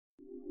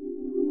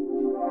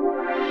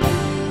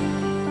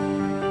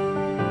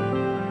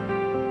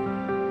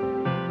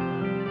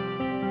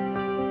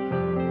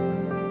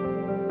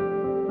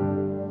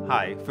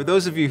Hi, for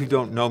those of you who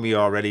don't know me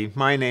already,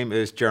 my name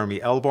is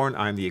Jeremy Elborn.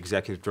 I'm the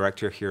Executive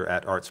Director here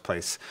at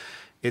artsPlace.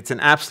 It's an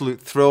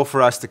absolute thrill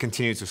for us to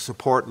continue to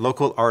support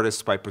local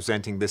artists by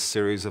presenting this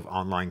series of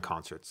online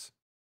concerts.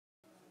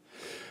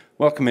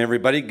 Welcome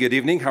everybody, good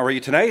evening. How are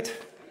you tonight?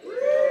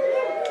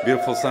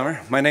 Beautiful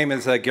summer. My name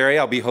is Gary.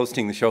 I'll be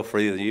hosting the show for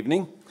you this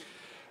evening.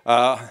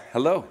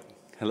 Hello.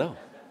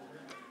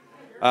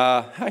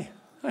 Hi.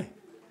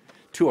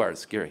 2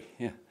 hours, Gary,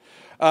 yeah.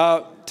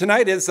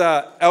 Tonight is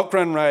Elk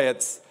Run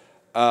Riot's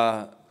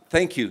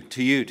thank you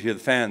to the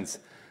fans.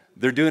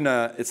 They're doing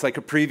it's like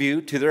a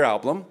preview to their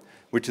album,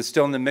 which is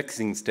still in the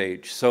mixing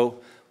stage. So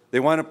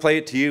they want to play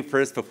it to you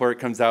first before it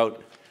comes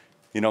out,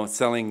 you know,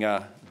 selling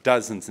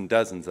dozens and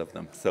dozens of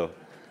them. So,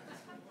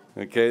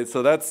 okay,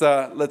 so that's,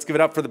 let's give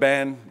it up for the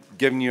band,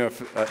 giving you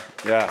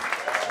yeah.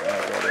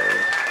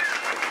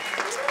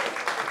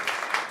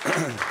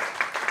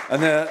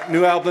 And the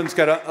new album's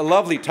got a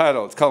lovely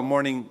title. It's called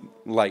Morning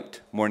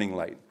Light.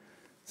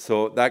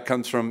 So that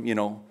comes from, you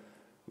know,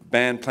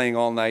 band playing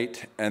all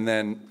night and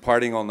then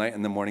partying all night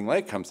and the morning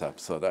light comes up.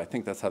 So I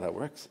think that's how that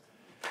works.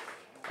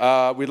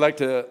 We'd like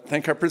to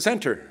thank our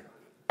presenter,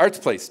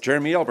 artsPlace,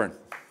 Jeremy Elborn.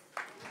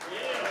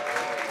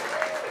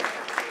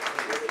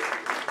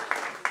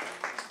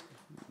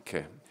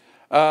 Okay.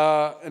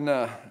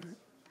 And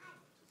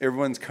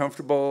everyone's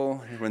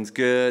comfortable, everyone's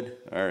good.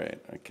 All right,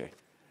 okay.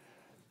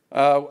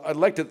 I'd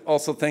like to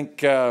also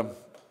thank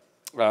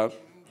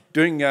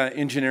doing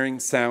engineering,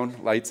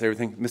 sound, lights,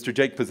 everything, Mr.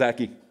 Jake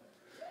Pizzacki.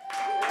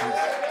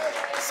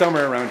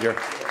 Somewhere around here.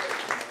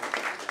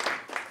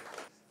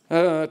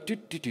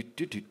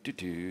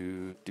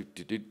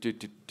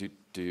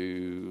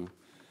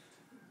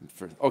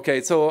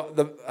 Okay, so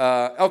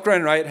the Elk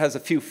Run Riot has a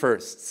few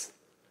firsts,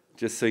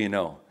 just so you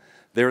know.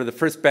 They were the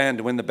first band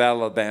to win the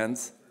Battle of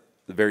Bands,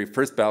 the very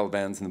first Battle of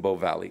Bands in the Bow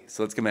Valley.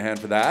 So let's give them a hand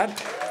for that.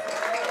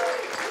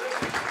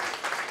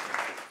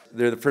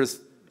 They're the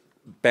first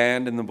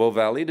band in the Bow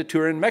Valley to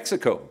tour in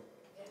Mexico.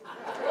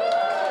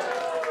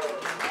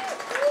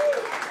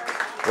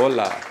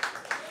 Hola.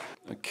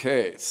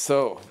 Okay,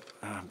 so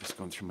I'm just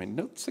going through my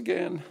notes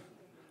again.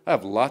 I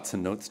have lots of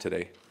notes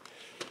today.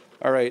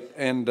 All right,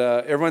 and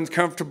everyone's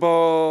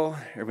comfortable,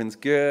 everyone's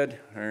good.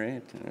 All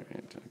right,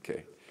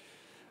 okay.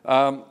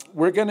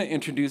 We're going to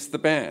introduce the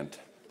band.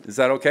 Is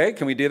that okay?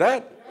 Can we do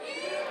that?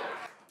 Yeah.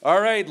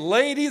 All right,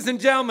 ladies and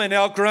gentlemen,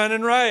 Elk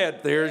Run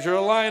Riot. There's your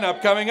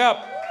lineup coming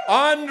up.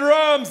 On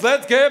drums,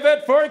 let's give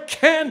it for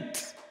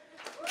Kent.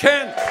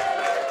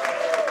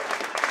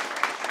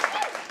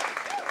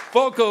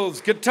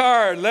 Vocals,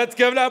 guitar, let's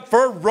give it up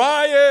for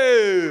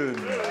Ryan.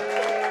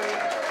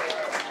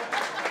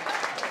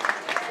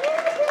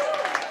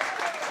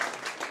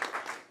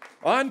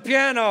 On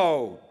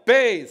piano,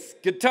 bass,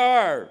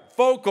 guitar,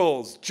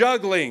 vocals,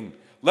 juggling,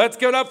 let's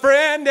give it up for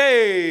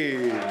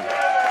Andy.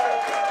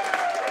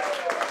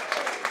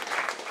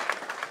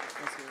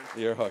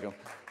 You're welcome.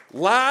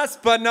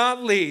 Last but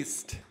not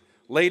least,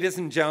 ladies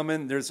and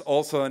gentlemen, there's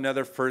also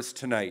another first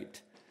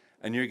tonight,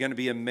 and you're going to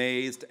be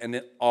amazed and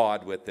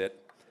awed with it.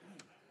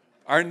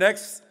 Our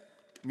next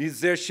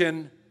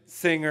musician,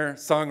 singer,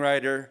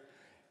 songwriter,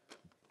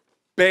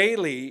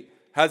 Bailey,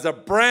 has a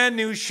brand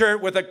new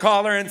shirt with a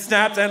collar and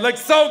snaps, and it looks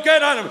so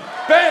good on him.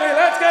 Bailey,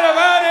 let's get him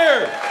out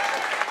here.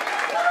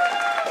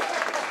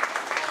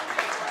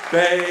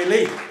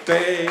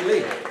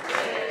 Bailey.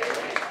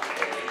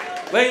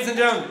 Ladies and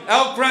gentlemen,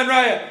 Elk Run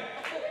Riot.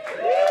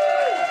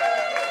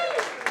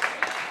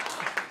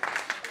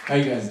 How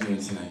you guys doing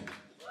tonight?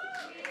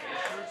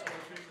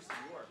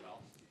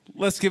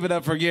 Let's give it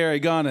up for Gary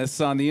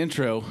Gonis on the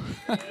intro.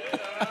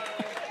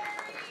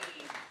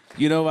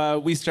 You know,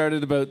 we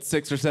started about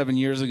 6 or 7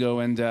 years ago,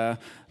 and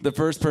the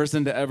first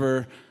person to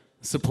ever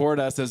support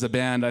us as a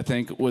band, I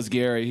think, was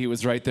Gary. He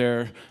was right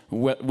there,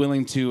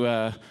 willing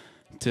to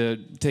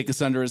take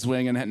us under his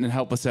wing and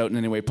help us out in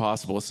any way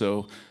possible.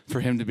 So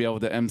for him to be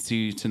able to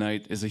MC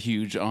tonight is a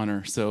huge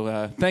honor.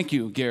 So thank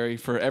you, Gary,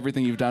 for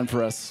everything you've done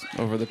for us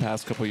over the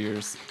past couple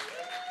years.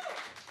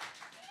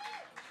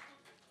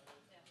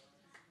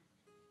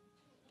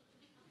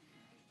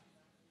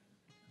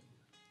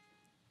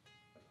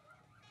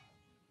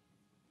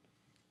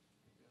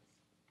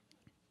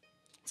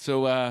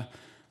 So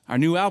our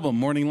new album,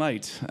 Morning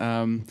Light,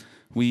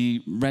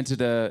 we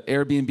rented a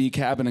Airbnb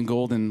cabin in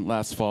Golden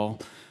last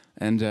fall,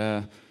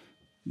 and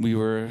we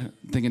were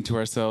thinking to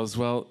ourselves,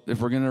 well,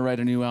 if we're going to write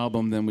a new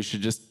album, then we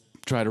should just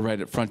try to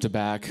write it front to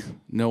back,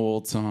 no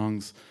old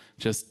songs,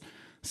 just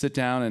sit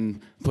down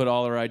and put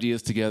all our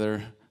ideas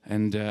together,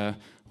 and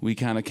we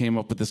kind of came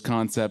up with this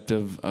concept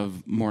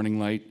of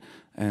Morning Light,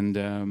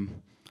 and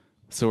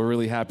so we're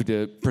really happy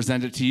to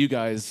present it to you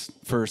guys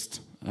first,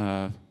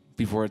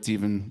 before it's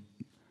even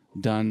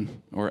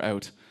done or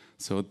out.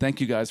 So thank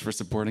you guys for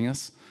supporting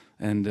us.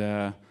 And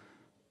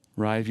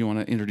Rye, if you want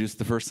to introduce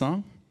the first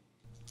song?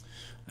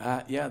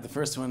 Yeah, the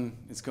first one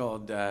is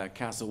called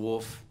Castle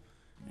Wolf.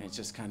 And it's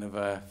just kind of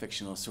a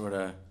fictional sort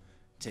of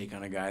take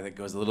on a guy that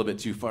goes a little bit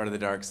too far to the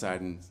dark side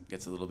and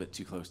gets a little bit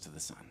too close to the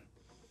sun.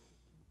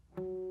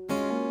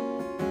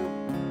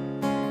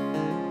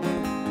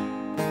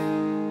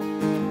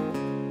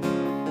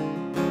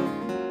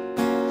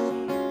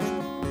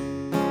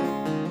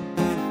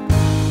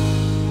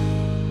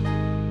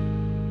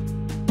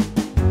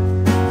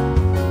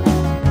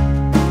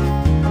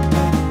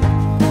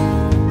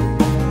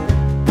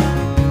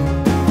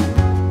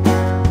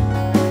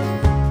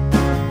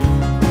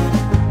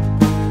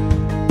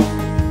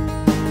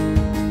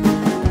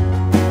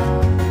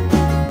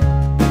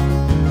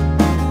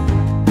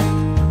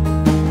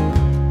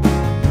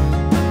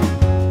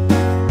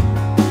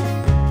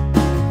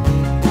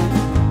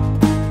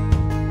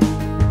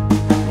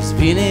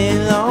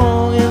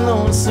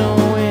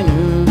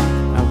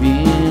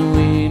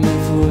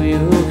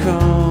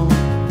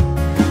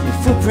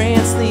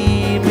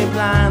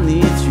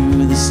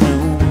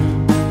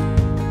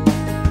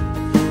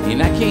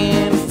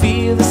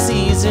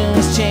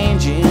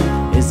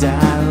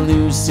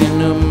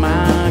 loosen up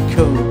my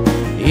coat,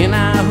 and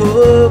I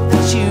hope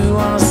that you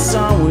are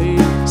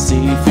somewhere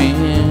safe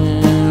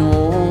and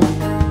warm,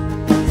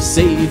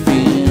 safe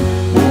and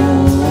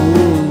warm,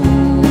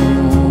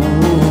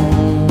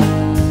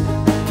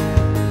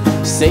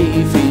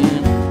 safe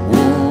and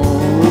warm.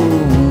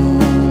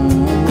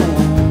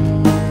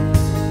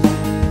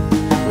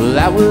 Well,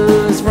 I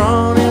was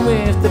running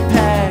with the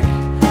pack,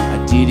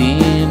 I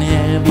didn't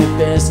have your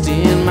best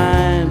in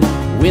mind.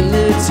 When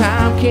the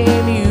time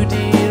came, you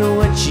did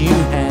what you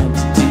had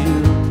to do.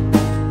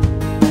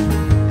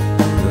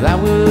 Well, I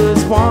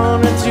was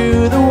wandering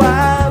through the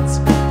wilds,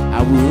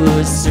 I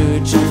was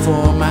searching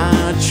for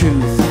my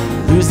truth,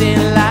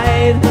 losing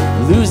light,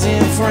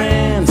 losing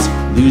friends,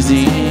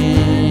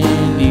 losing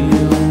you.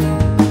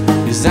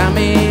 'Cause I'm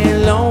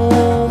a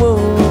lone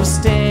wolf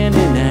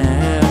standing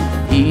out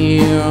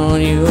here on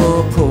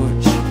your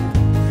porch,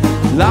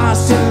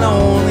 lost and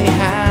lonely,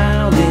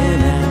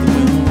 howling at the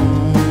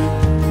moon.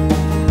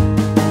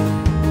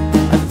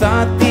 I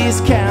thought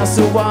these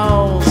castle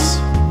walls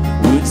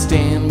would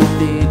stand, but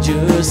they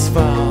just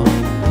fall.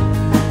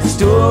 The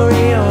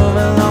story of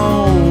a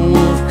lone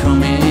wolf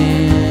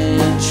coming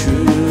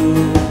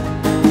true,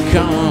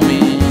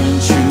 coming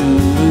true,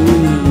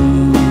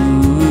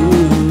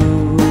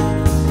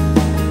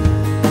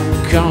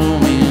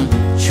 coming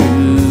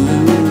true.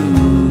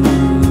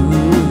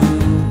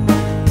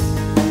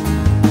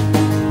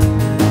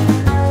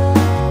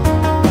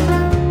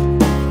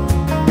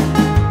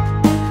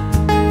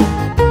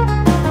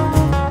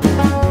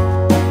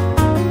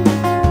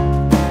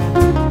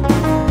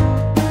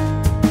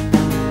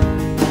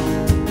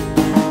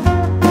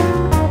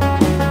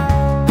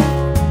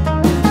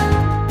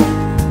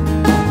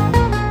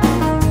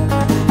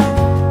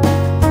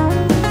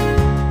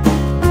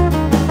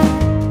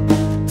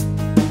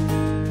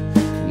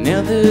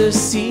 Now the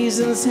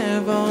seasons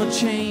have all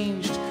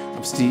changed,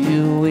 I'm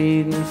still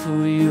waiting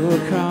for your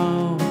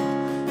call,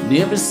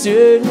 never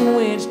certain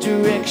which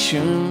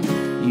direction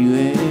you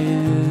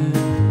have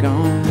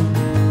gone.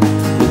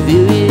 But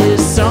there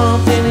is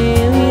something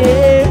in the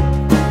air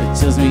that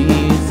tells me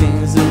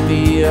things will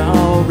be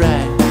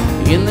alright,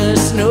 and the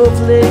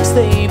snowflakes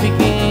they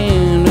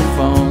begin to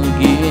fall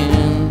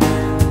again.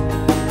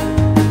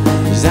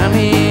 'Cause I'm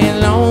a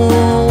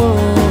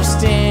lone wolf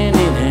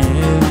standing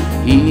out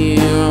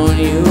here on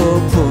your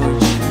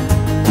porch,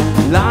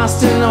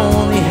 lost and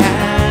lonely,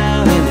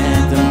 howling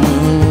at the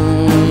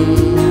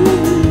moon.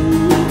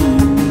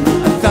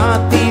 I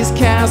thought these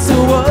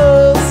castle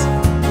walls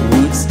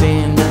would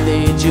stand, but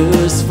they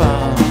just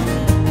fall.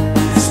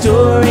 The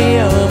story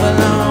of a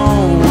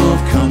lone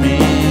wolf coming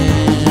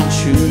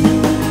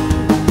true,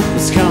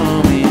 it's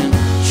coming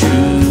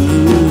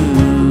true,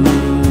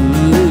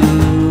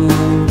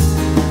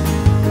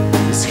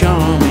 it's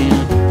coming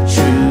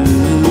true,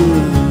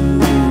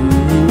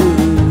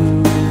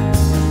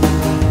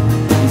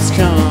 it's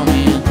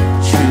coming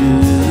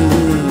true,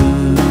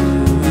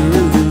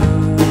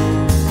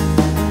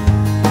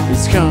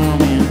 it's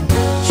coming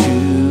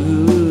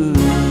true.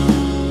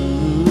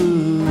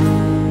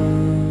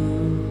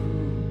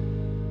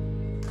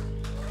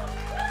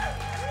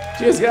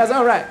 Cheers, guys.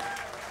 All right.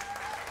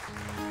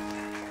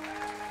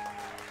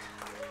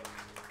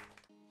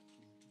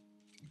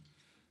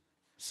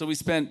 So we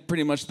spent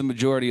pretty much the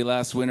majority of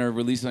last winter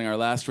releasing our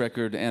last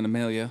record,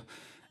 Animalia,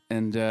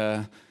 and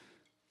there's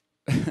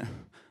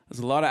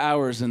a lot of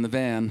hours in the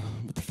van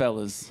with the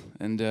fellas,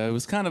 and it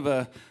was kind of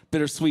a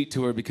bittersweet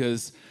tour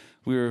because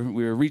we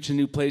were reaching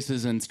new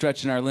places and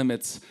stretching our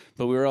limits,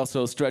 but we were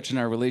also stretching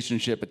our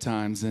relationship at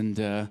times.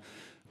 And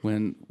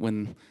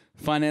when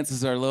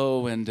finances are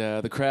low and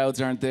the crowds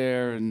aren't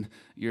there, and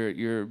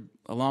you're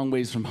a long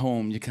ways from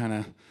home,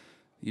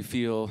 you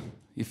feel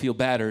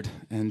battered.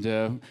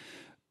 And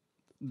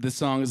this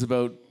song is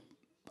about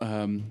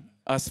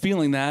us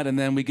feeling that, and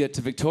then we get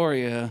to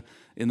Victoria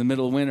in the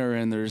middle of winter,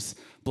 and there's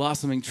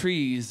blossoming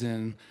trees,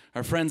 and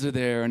our friends are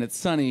there, and it's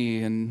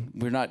sunny, and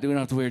we don't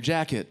have to wear a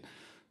jacket,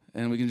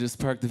 and we can just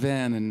park the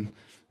van and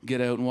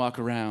get out and walk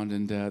around.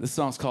 And this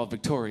song's called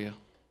Victoria.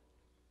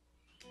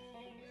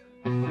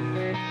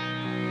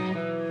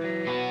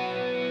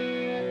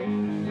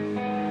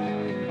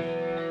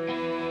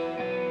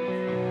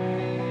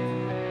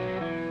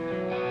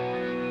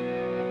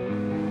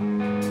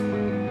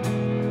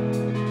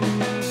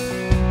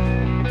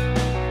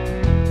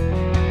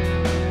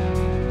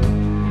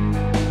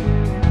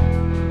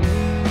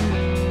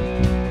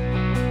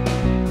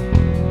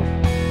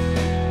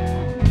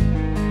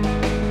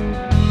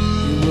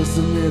 It was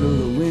the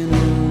middle of winter,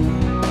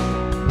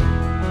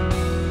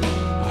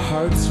 our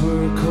hearts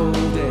were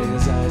cold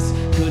as ice,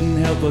 couldn't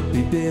help but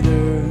be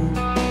bitter.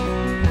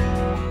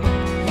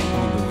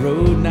 On the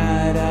road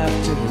night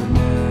after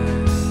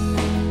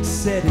night,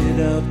 set it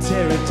up,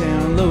 tear it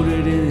down, load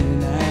it in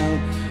and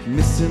out,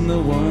 missing the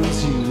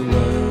ones you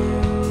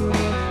love,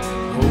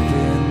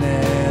 hoping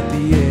that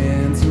the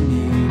ends will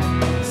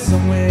meet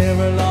somewhere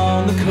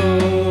along the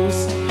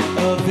coast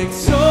of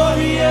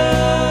Victoria.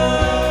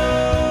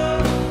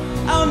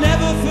 I'll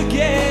never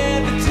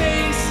forget the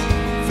taste,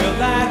 felt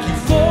like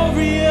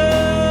euphoria.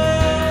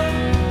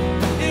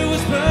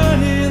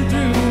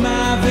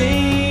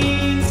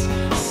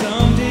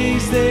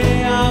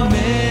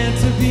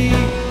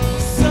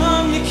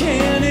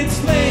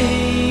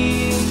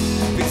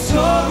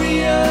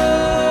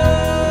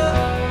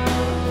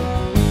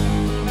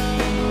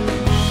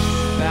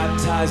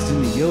 baptized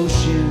in the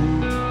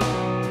ocean.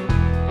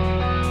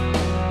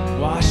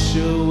 Wash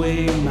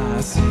away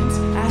my sins,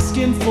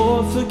 asking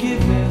for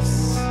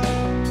forgiveness.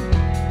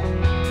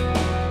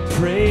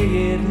 Pray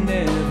it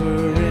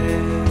never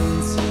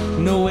ends.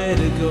 Nowhere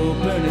to go,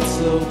 burn it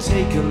slow,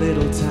 take a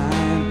little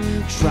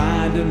time,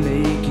 trying to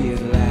make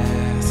it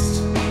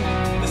last.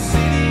 The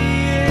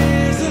city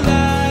is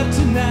alive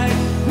tonight,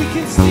 we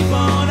can sleep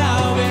on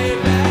our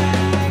way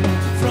back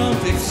from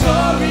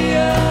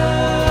Victoria.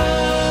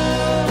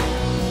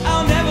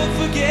 I'll never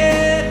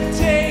forget the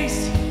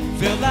taste,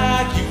 felt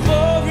like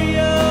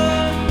euphoria.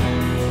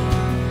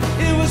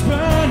 It was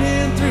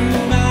burning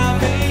through my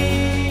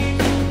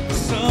veins.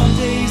 Some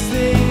days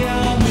they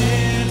are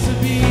meant to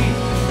be,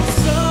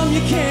 some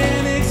you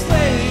can't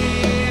explain.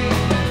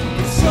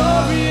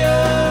 Victoria,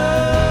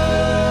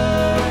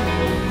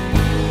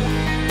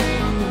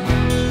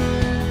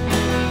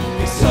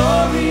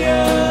 Victoria.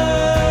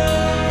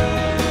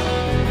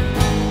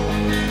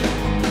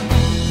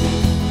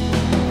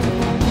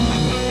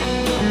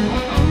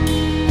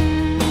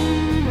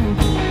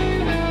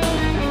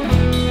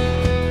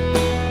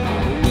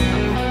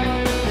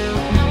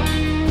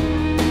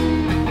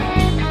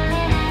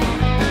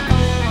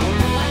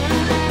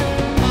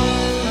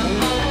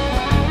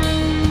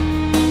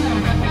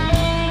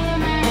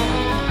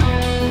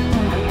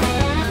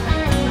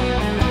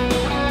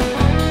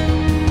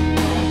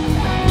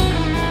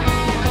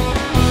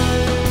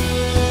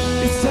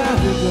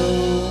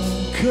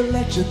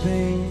 Collect your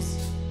things,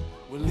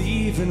 we're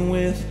leaving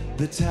with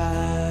the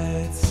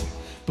tides.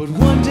 But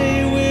one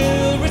day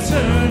we'll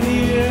return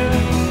here,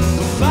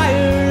 a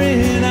fire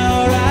in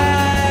our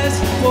eyes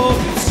for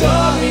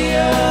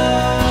Victoria.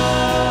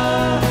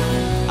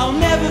 I'll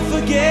never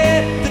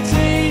forget the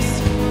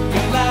taste,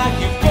 felt like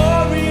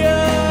euphoria.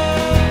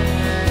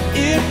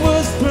 It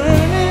was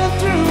burning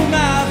through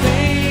my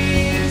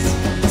veins.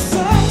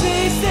 Some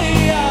days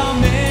they are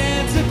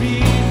meant to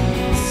be,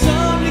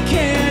 some you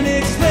can't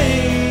explain.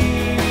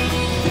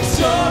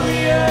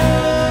 Victoria,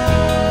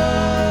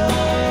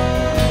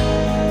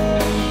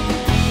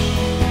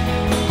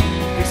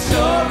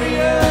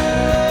 Victoria,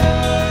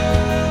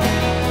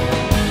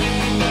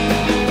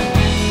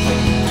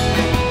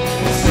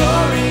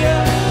 Victoria,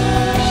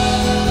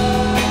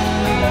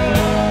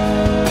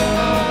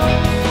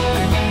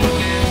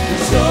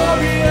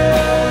 Victoria.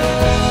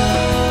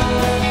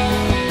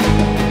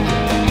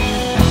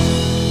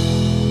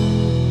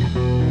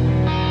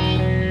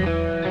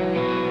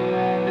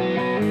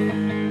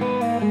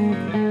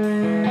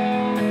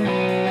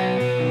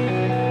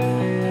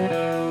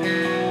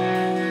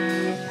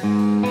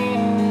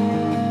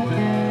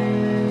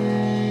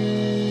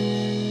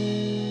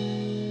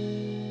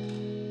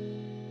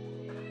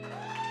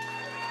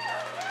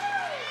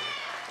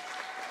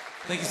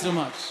 Thank you so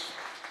much.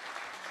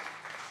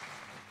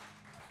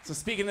 So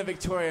speaking of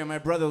Victoria, my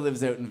brother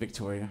lives out in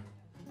Victoria.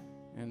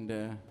 And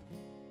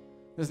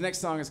this next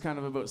song is kind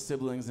of about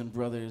siblings and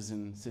brothers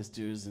and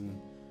sisters and,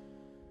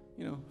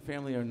 you know,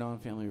 family or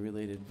non-family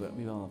related, but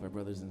we all have our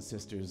brothers and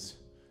sisters.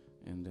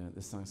 And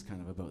this song's kind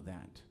of about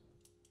that.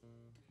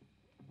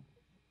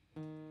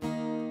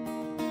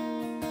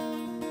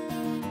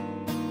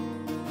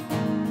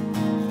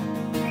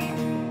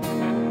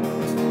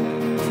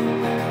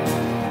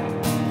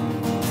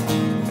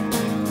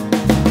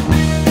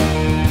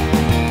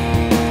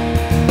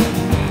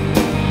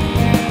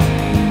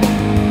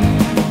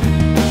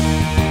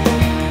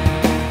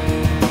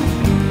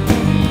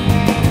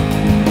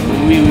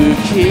 We were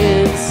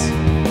kids,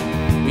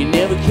 we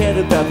never cared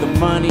about the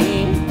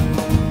money,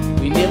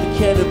 we never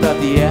cared about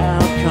the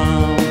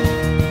outcome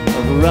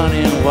of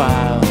running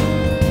wild.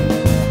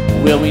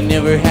 Well, we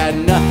never had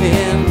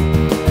nothing,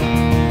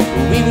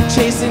 but we were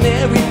chasing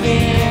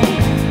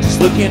everything,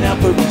 just looking out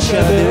for each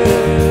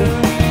other,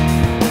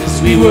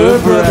 'cause we were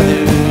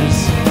brothers.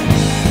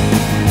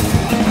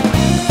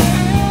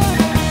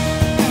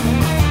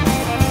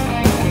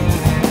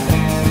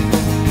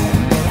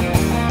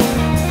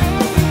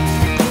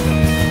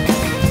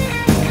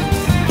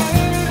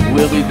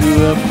 Well, we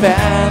grew up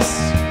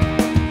fast,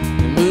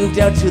 we moved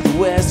out to the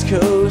west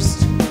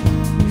coast,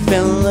 we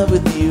fell in love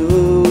with the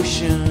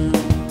ocean,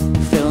 we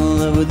fell in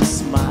love with a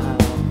smile.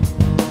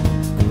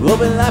 Oh,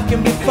 but life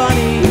can be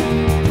funny,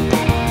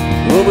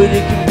 oh, but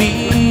it can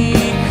be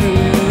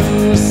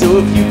cruel. So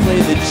if you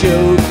play the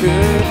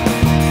joker,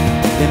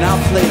 then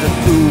I'll play the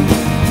fool.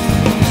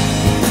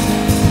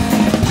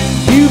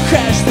 You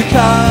crashed the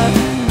car,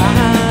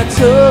 I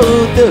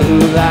told the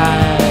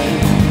lie,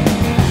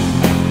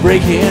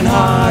 breaking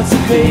hearts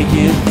and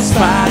faking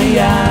smiles.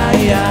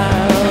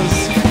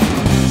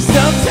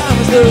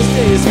 Sometimes those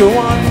days go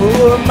on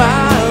for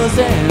miles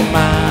and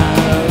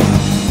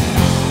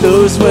miles.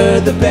 Those were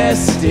the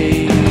best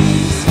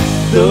days,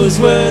 those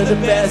were the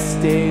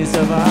best days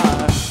of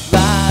our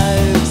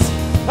lives.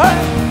 Hey!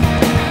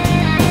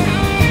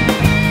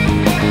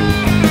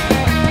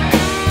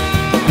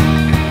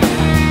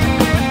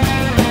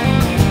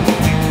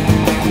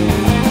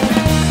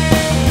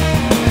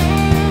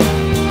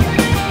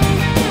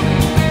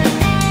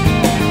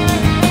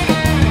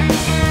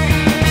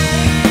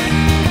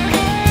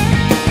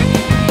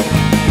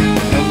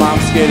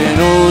 getting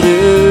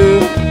older,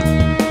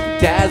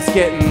 Dad's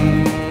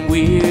getting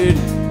weird.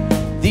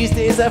 These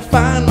days I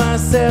find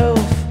myself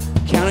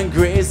counting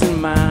grays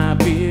in my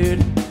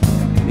beard.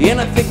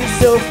 And I think it's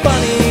so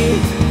funny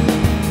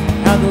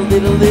how the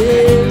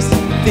littlest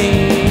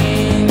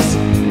things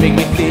make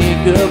me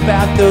think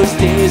about those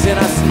days, and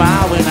I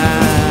smile when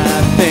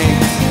I think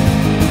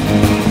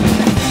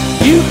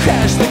you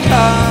crashed the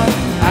car,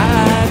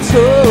 I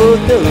told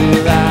the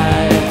lie,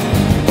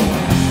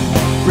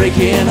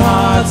 breaking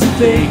hearts and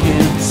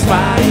faking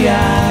smiles.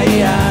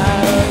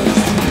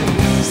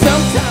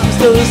 Sometimes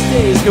those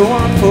days go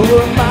on for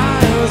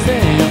miles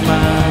and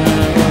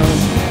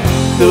miles.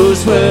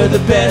 Those were the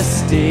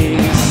best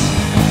days.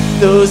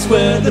 Those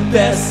were the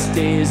best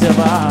days of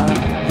our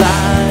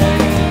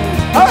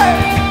lives. All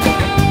right.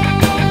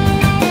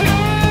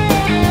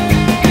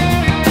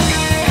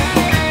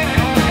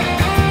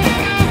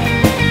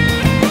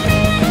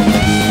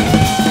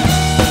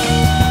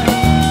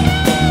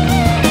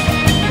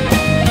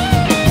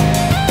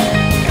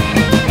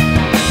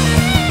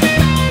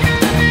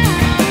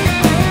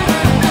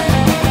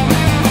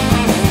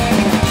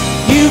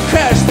 You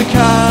crashed the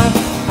car,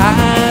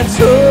 I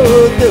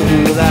told the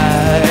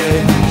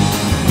lie,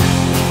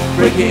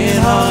 breaking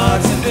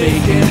hearts and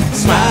faking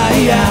smiles.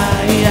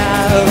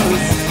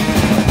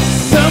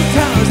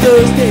 Sometimes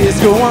those days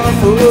go on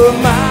for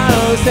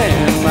miles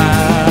and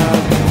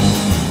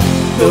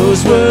miles.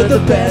 Those were the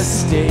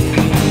best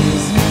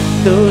days.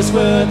 Those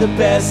were the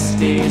best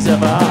days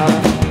of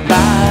our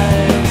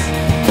lives.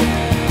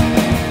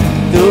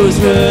 Those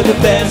were the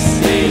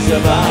best days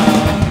of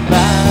our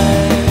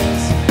lives.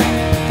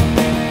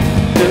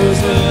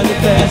 Those were the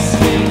best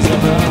days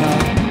of our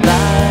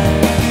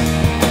lives.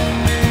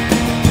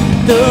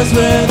 Those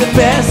were the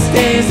best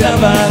days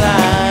of our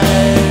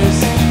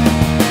lives.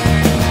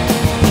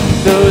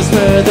 Those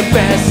were the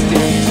best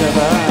days of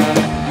our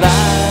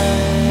lives.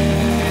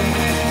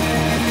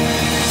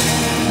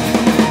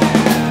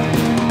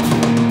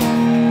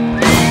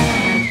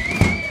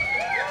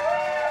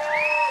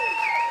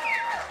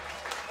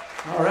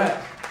 All right.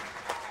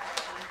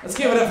 Let's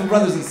give it up for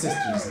brothers and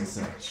sisters and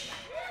such.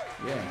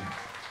 Yeah.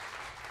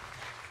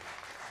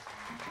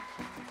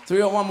 So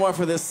we got one more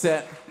for this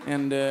set,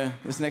 and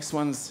this next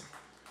one's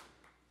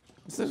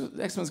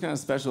kind of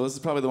special. This is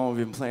probably the one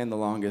we've been playing the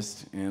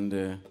longest, and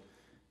it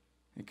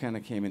kind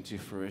of came into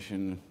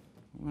fruition,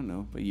 I don't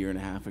know, a year and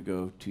a half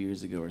ago, 2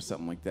 years ago, or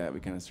something like that. We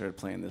kind of started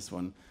playing this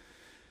one,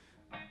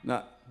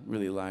 not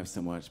really live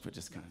so much, but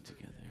just kind of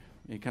together.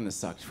 It kind of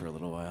sucked for a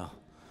little while.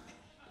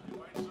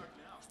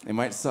 It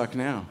might suck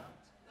now.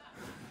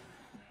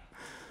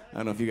 I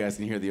don't know if you guys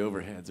can hear the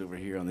overheads over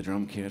here on the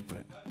drum kit,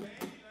 but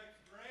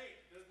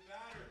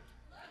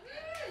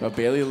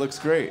Bailey looks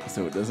great,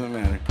 so it doesn't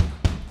matter.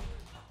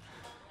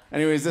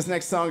 Anyways, this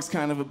next song's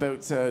kind of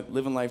about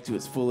living life to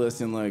its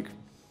fullest and, like,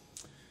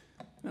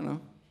 I don't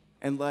know,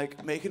 and,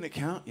 like, making it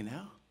count, you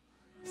know?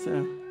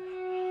 So,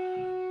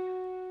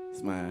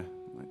 it's my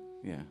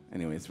yeah.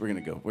 Anyways, we're gonna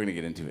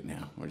get into it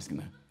now. I'm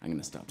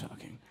gonna stop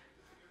talking,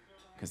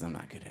 because I'm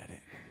not good at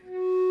it.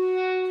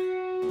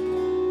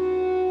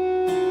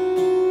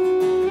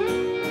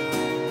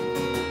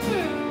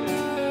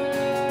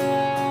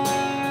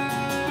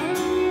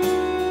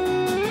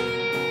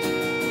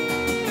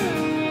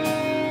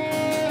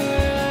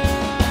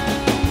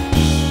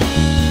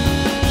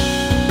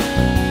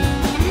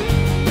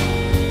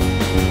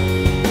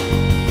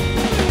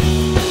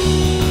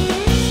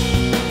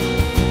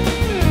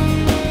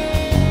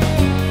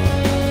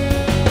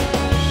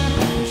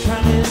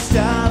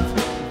 Stop,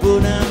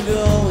 but I'm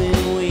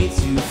going way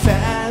too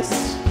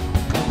fast.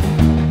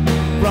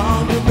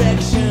 Wrong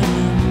direction,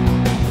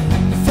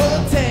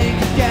 full tank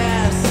of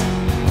gas.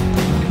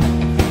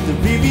 The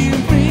rearview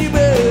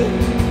mirror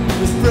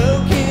was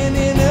broken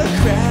in a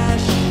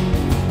crash.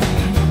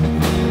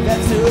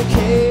 That's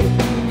okay,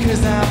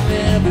 'cause I'm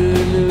never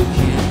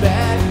looking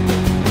back.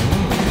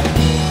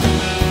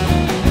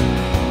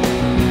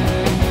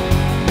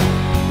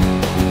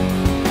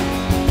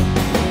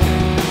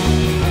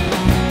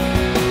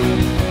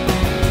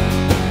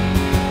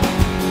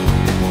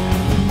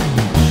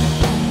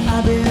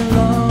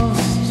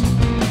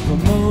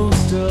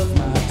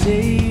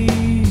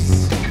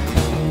 Days.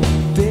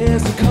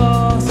 There's a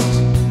cost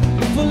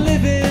for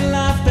living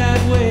life that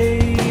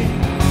way.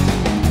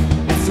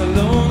 It's a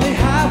lonely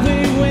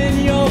highway when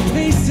you're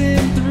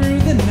pacing through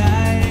the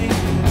night.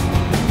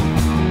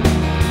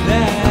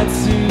 That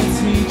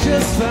suits me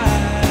just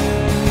fine.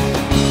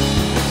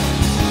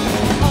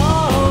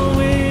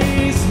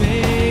 Always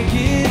make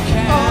it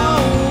count.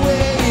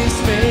 Always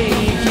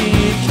make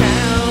it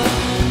count.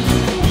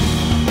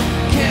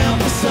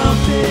 Count for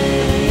something.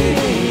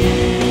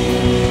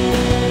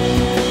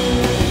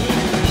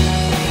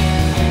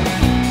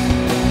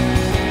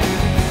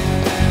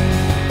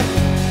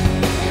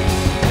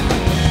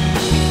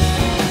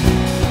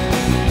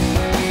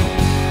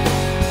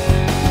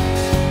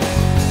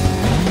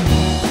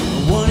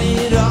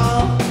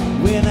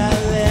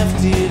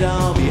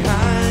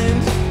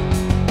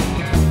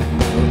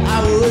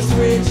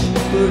 Rich,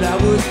 but I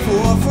was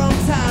poor from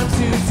time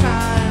to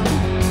time.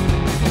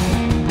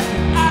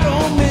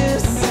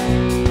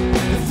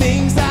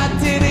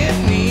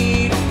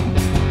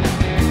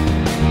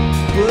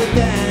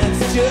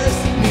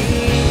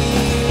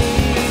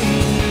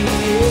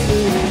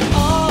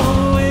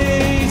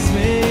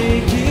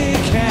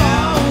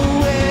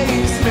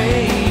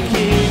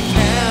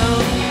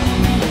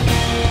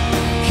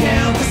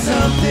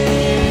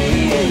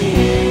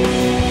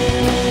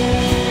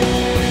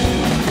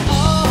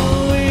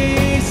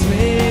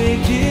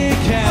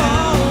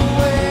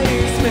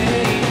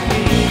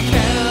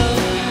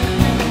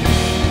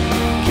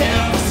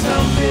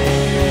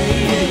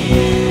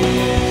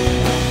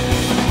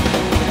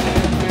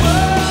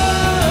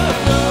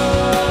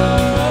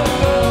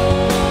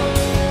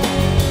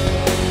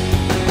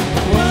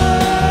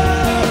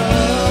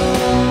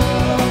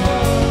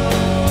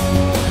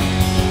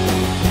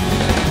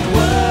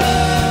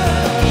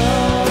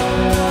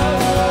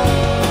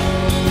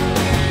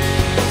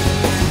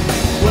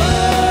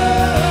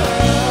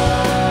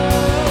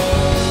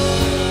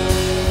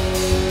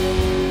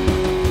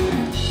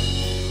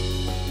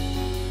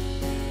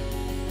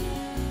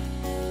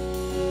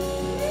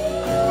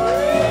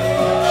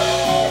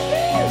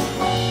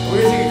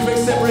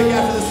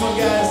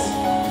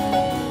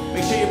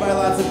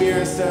 the beer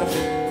and stuff.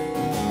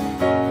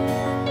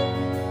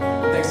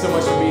 Thanks so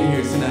much for being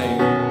here tonight.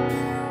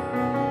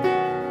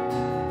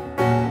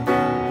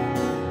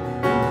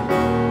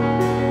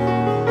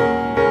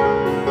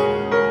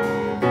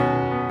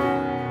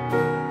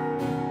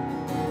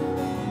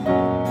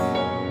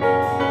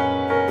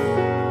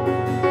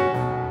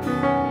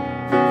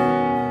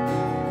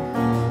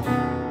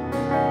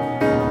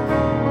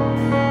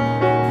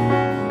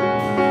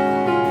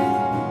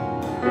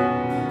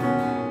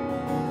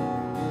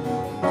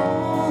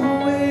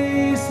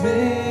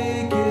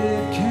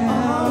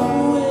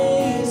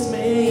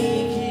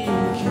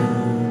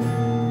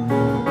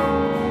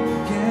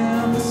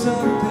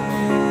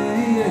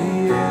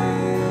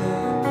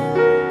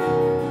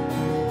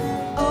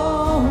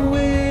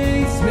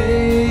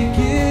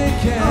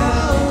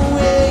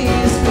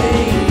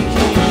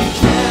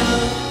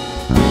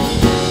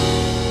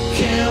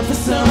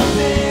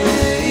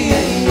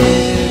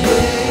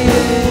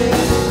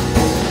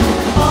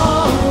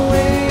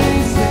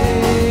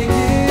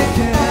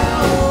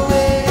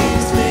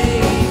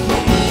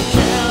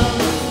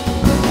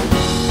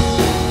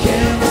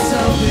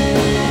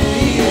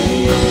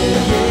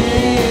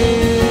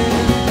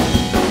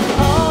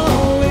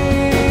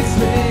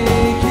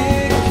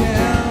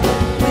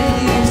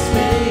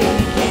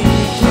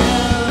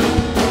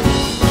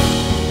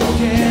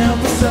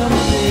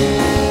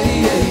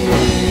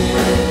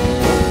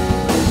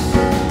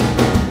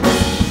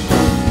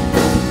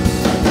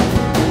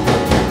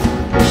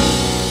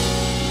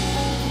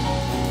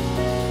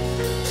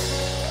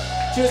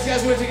 Cheers,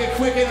 guys. We're going to take a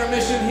quick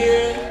intermission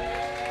here.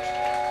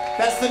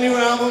 That's the new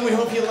album. We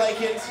hope you like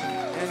it.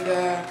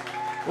 And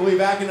we'll be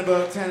back in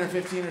about 10 or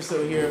 15 or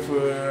so here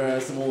for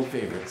some old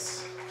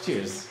favorites.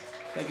 Cheers.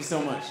 Thank you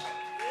so much.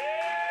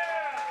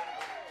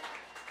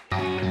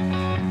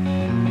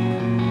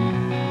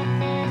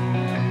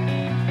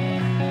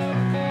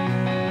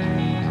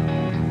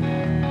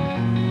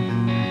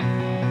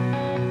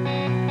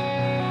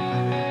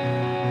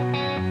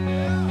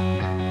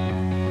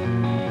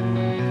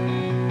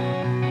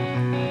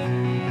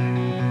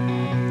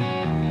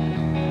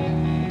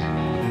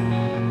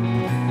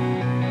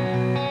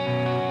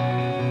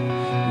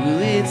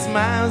 It's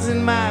miles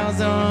and miles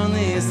on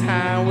this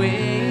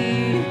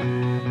highway.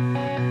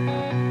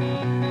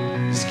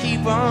 Just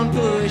keep on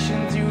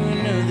pushing through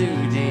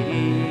another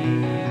day.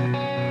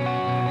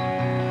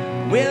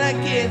 Well, I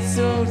get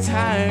so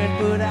tired,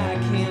 but I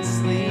can't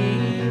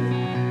sleep.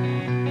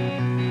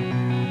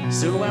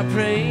 So I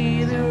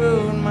pray the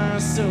road my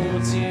soul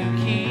to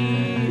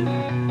keep.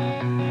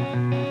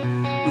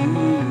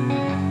 Ooh.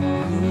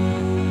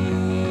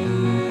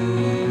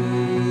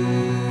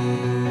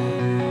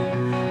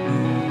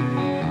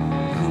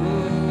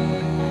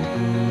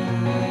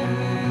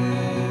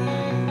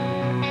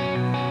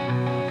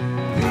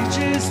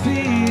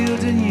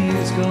 Peeled and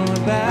years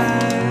gone by.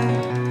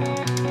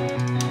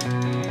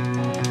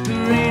 The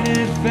rain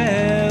it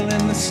fell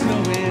and the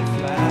snow it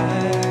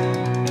fly.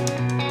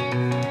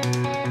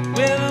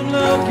 Well, I'm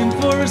looking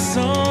for a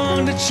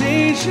song to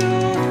change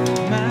your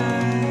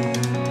mind,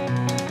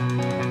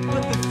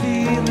 but the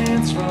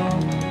feeling's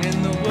wrong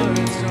and the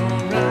words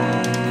don't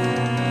rhyme.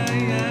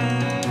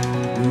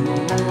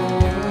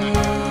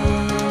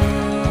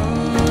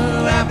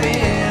 Ooh, I've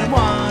been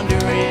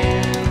wandering,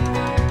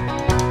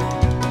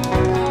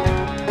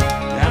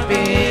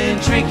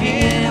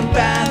 drinking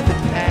about the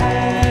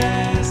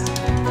past.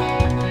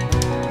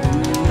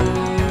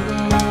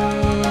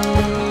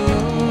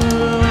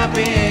 Ooh, I've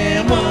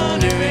been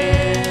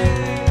wondering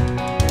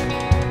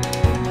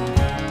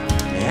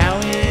how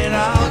it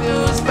all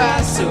goes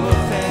by so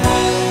fast.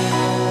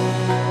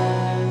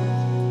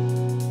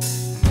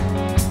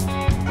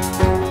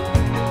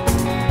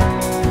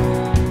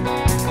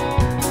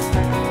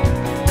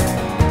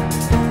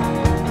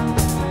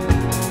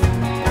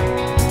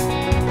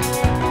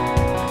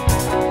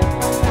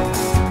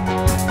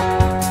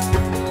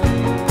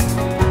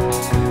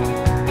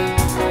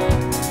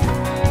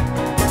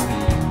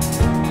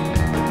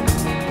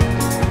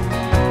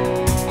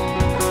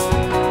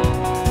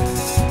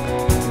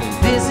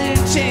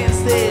 Chance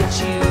that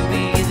you'll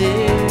be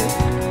there,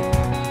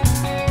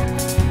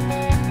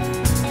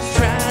 just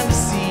trying to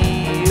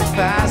see if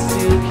I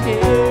still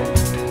care.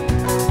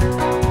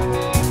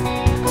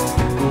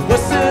 But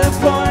what's the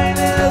point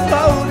of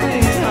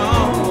holding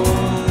on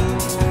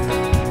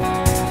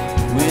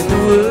when the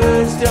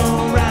words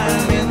don't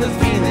rhyme and the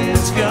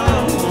feeling's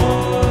gone?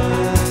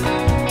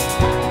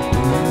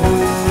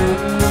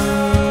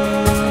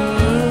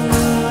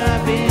 Ooh,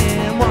 I've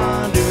been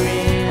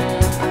wondering,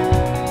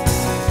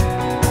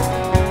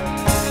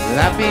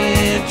 I've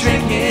been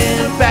drinking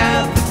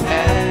about the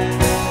past.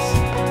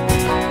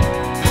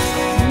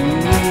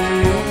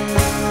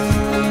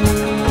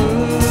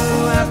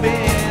 Ooh, I've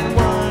been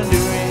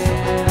wondering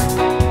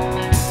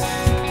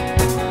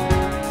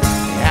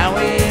how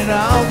it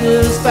all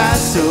goes by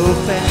so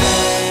fast.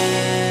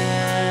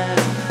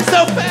 So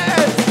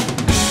fast!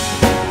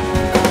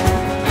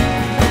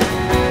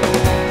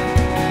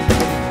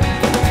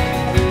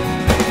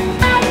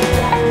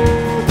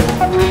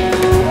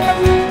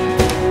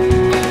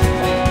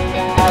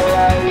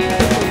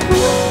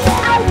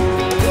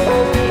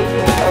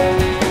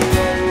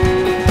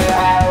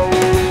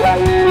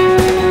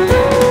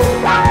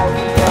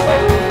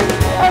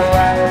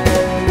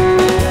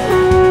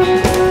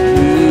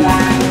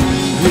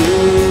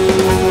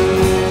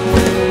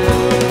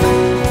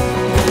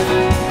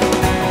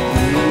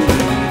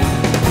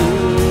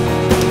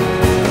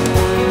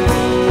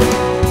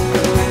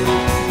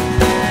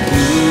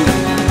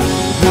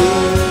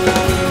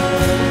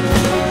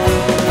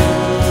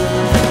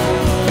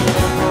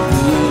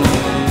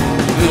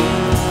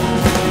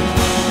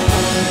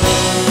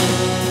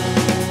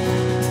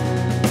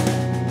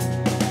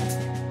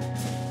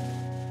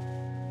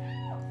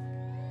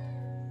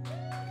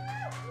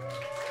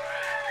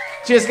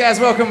 Cheers, guys.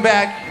 Welcome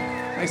back.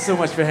 Thanks so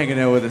much for hanging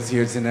out with us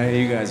here tonight.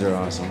 You guys are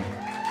awesome.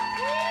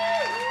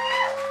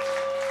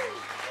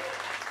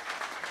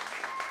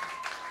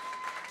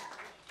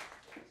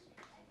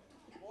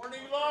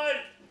 Morning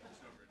light.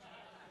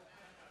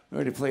 We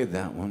already played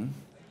that one.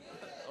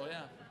 Oh,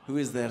 yeah. Who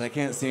is that? I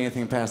can't see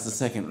anything past the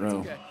second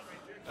row. Okay.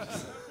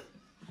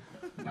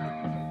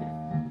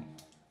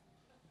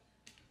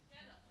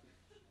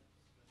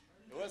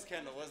 It was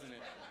Kendall, wasn't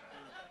it?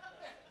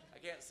 I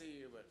can't see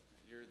you, but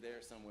you're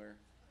there somewhere.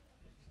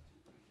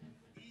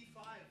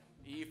 E5.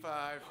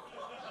 E5.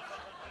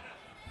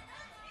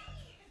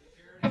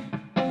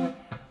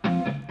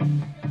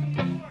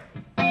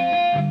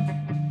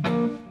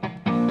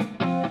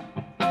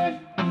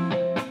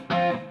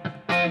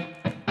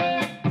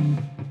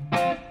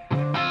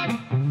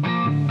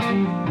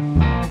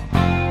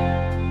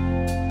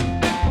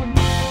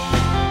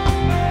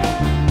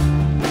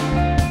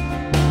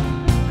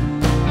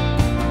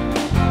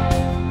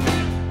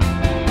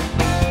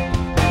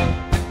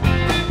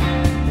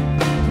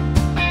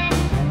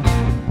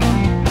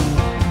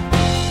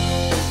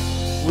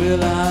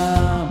 Well,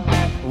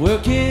 I'm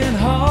working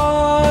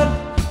hard,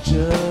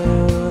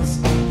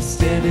 just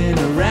standing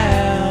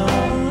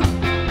around.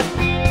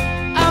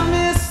 I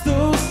miss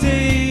those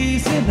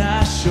days and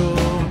I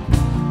sure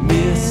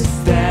miss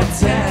that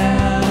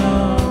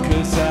town,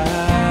 'cause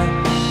I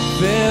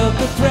felt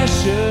the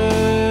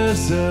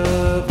pressures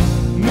of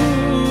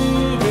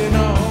moving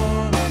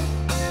on,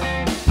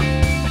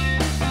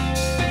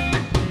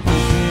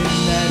 hoping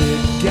that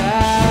it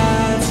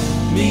guides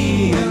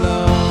me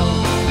along.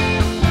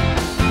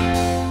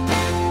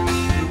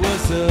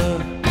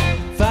 The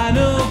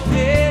final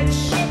pitch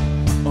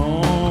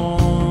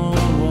on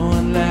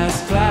one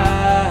last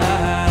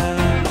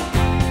climb,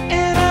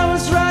 and I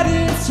was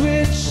riding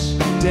switch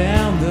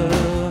down the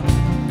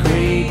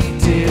Great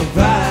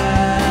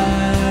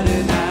Divide,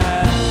 and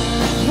I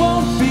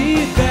won't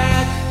be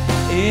back,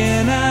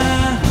 and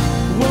I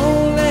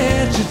won't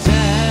let you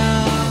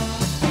down.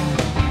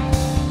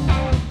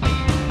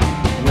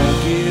 Well,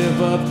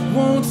 give up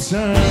won't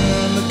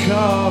turn the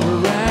car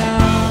around.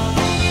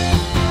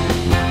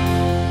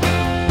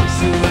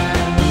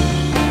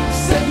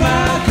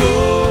 My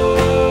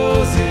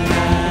goals and I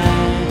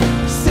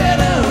set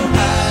them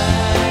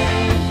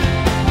high.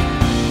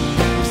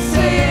 I'm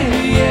saying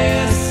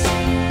yes,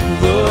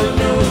 Lord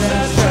knows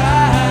I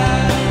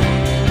tried.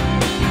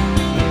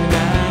 And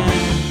I'm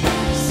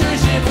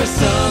searching for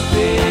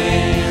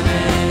something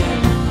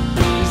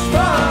that's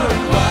far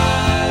and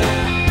wide,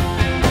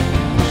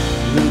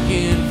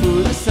 looking for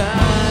the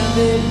sign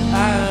that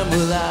I'm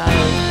alive.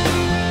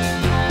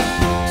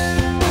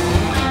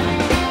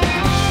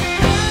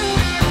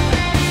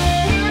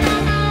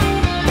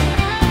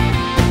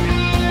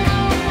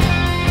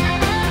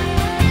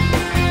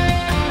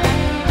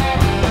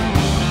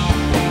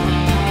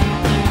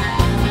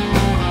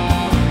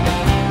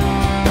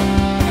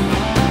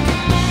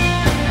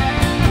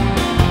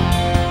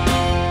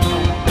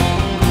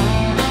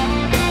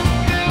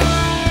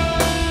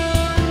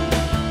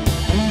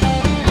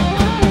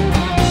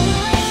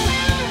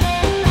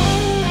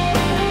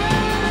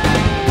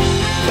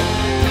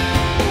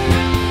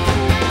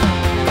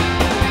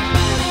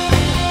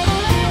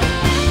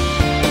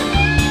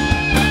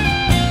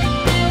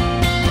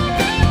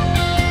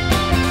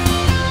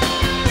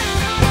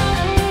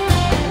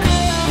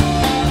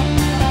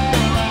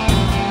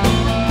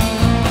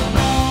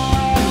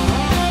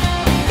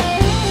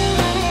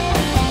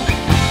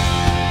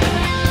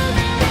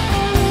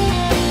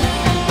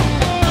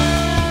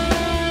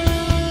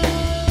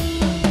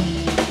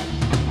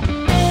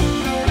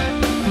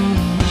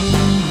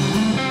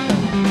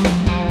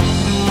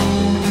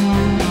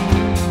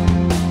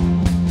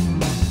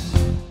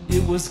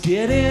 Was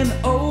getting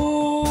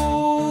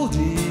old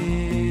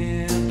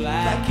in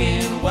black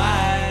and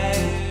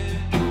white.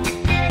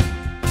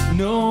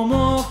 No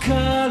more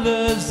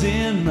colors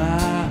in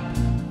my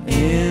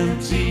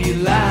empty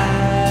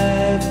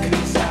life,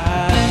 'cause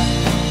I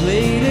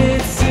played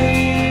it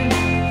safe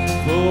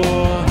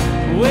for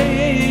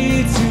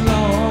way too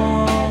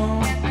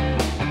long.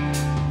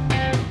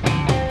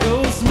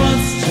 Those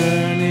months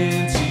turn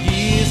into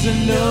years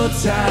and no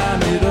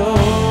time at all.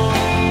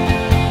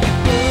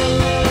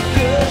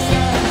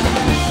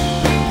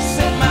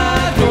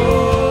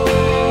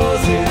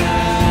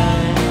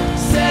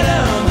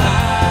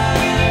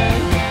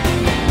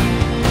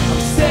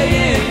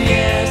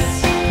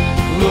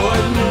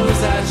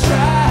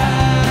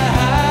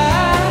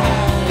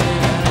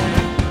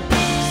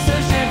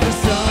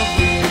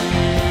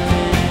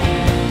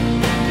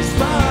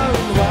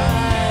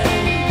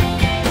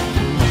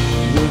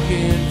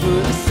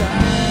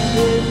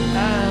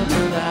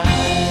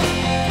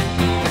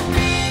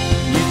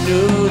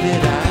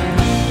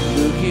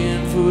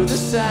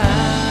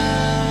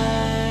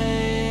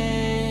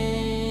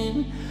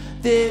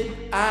 That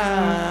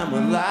I'm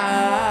alive.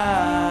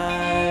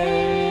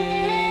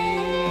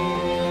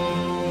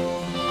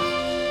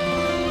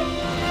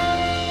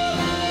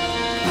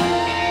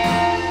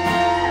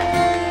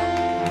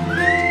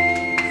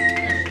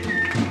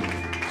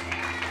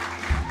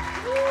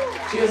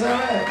 you so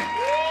much.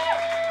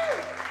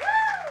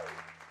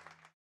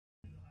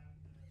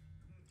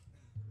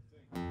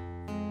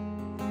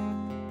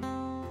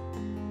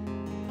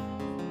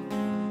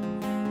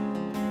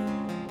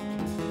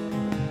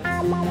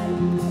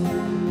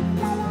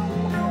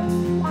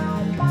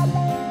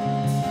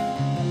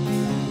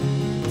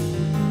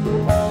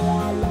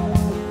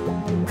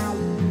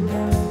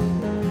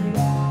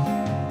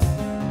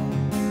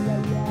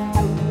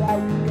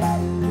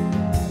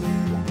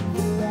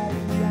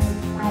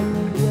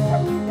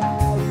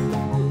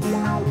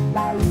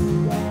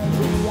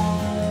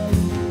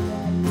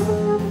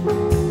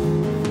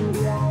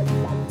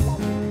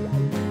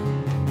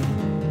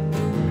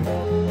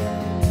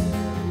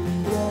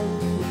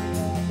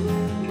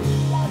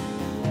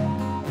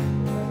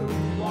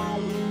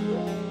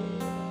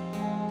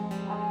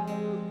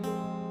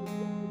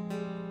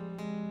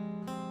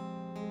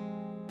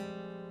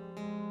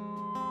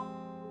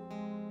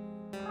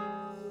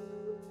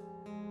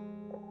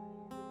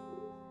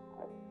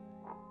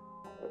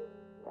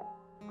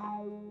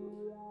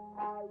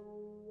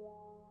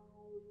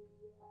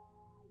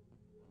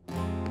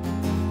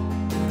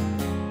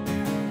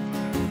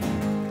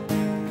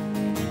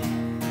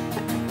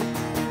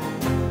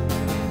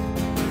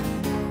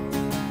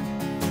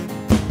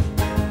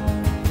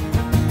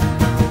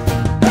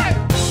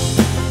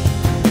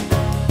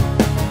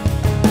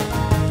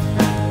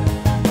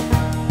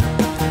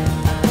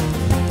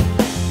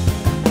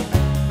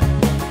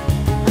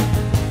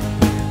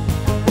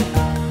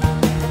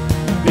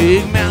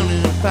 Big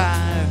mountain of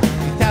fire,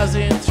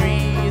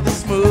 2003, the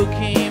smoke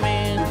came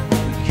in.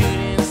 We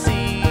couldn't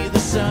see, the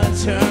sun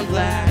turned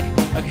black,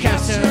 our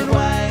cows turned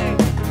white.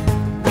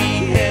 We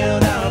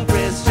held our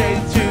breath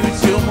straight through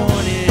till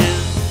morning.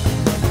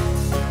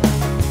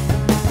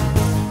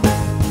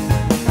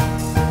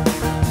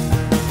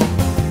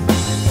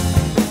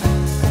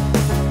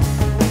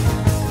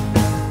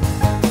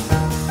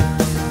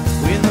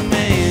 When the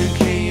man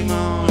came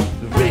on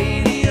the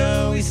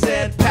radio, he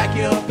said, pack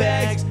your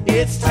bags,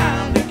 it's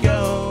time to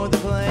go. The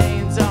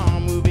planes are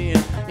moving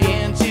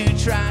in to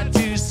try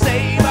to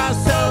save our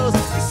souls.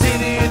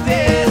 Consider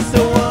this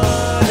the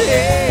one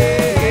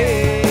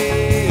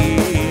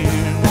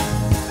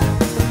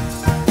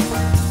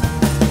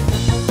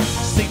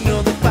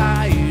signal the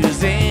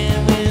fires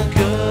and we'll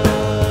go.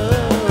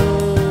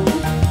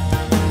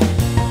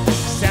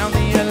 Sound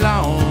the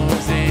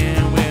alarms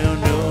and we'll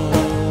know.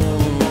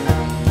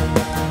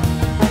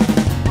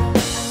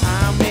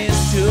 I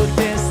mistook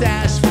this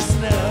ash for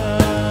snow.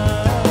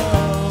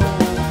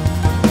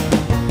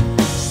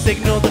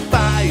 Signal the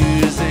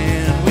fires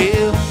and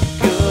we'll go.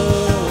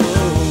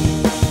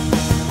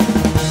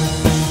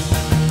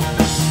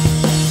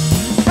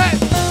 Hey!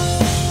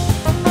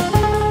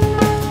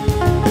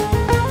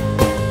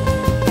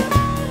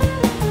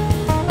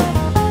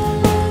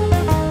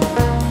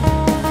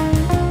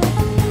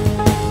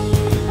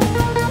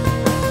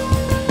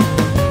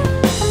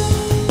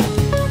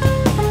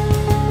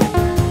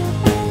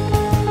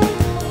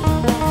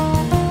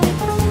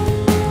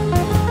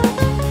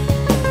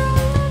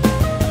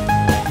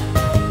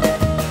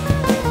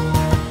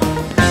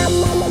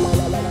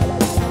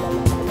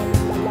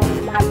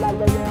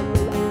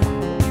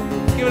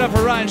 Give it up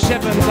for Ryan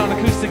Shepard on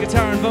acoustic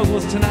guitar and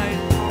vocals tonight.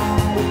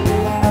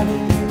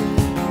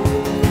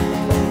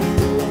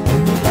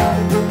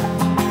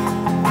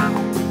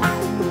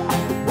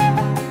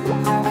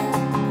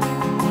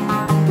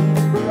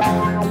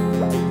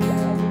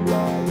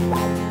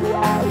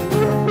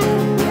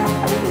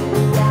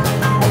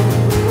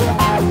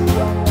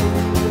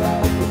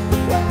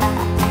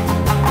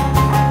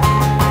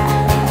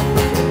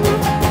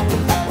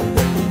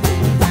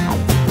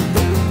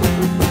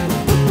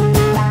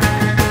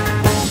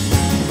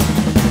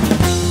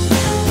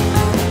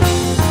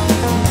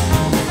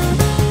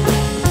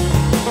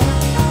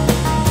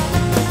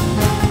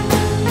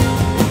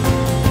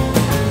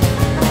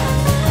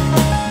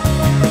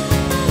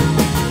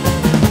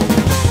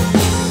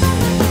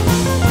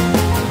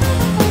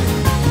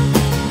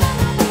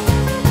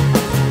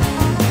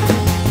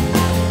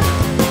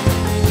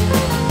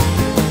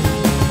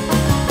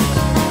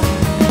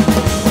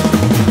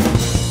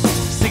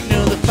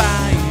 Signal the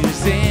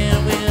fires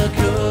and we'll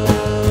go.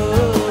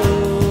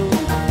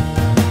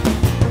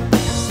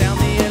 Sound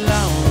the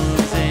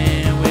alarms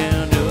and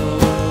we'll know.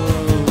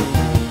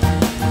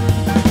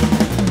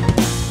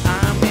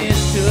 I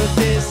mistook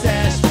this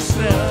ash for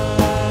snow.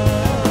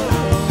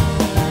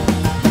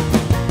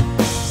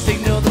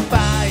 Signal the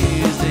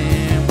fires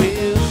and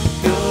we'll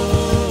go.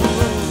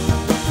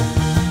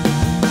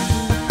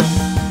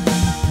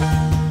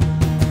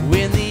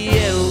 When the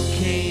elk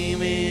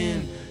came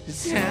in to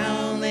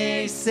town,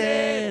 they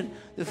said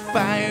the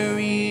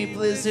fiery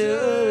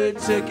blizzard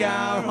took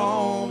our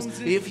homes.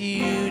 If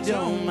you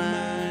don't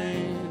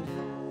mind,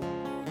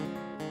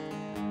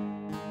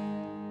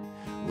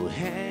 we'll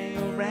hang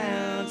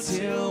around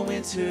till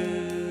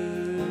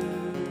winter.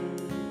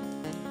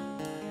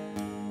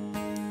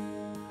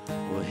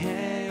 We'll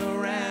hang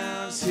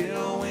around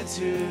till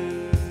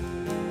winter.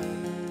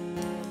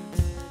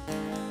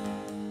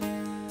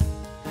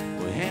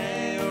 We'll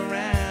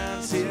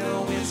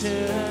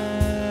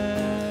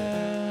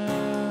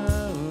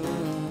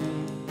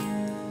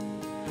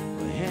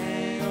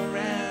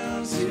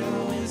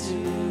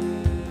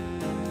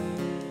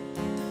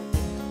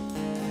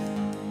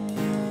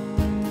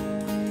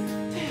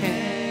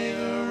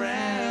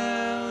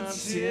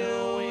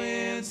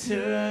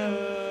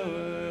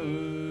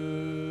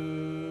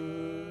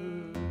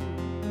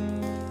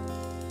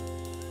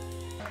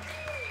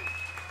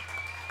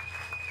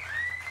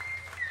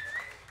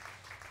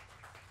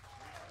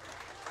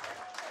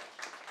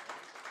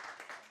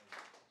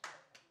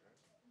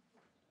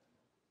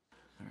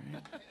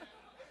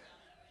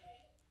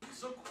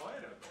so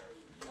quiet out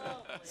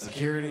there.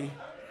 Security.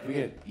 Can we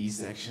get E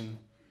section?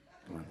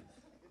 Come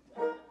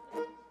on.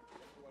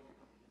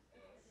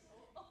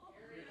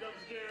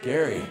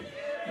 Gary.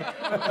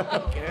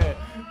 Okay.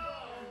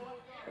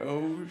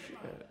 Oh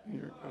shit!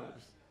 Here it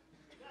goes.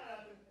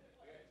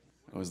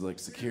 I was like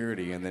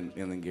security, and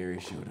then Gary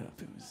showed up.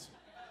 It was.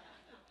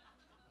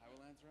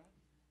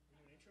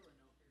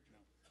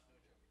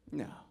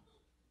 No.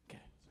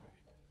 Okay.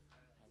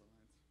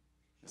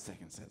 The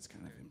second set's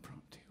kind of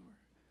impromptu.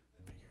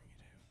 We're figuring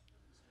it out.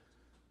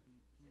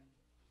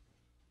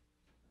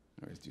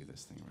 I always do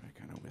this thing where I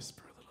kind of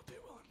whisper a little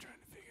bit while I'm trying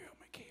to figure out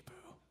my capo.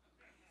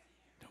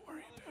 Don't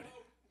worry about it.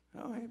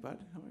 Oh, hey, bud.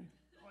 How are you?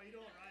 Oh, you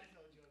don't ride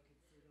no joke.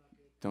 It's not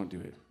good. Don't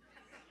do it.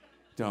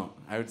 Don't.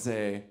 I would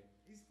say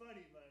He's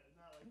funny, but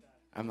not like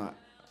that. I'm not.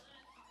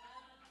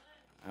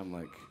 I'm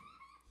like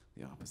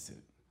the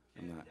opposite.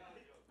 I'm not.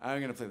 I'm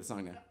gonna play the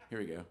song now. Here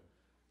we go.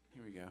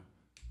 Here we go.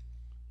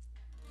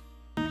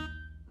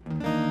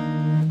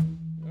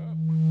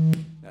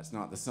 That's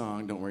not the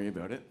song. Don't worry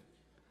about it.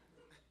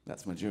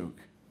 That's my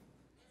joke.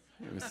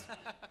 It was.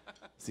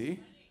 See?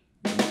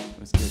 It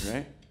was good,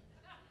 right?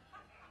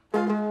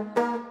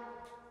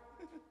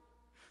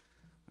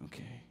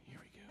 Okay. Here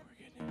we go. We're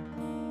good now.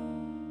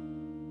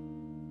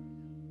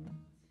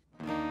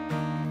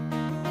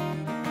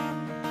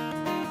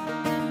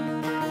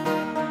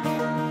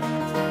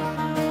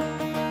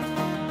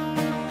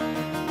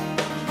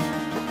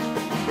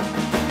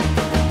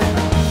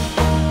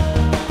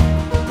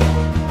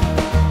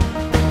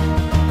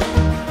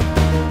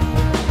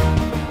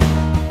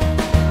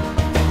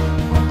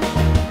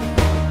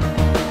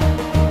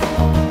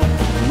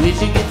 Where'd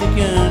you get the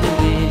gun and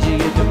where'd you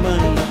get the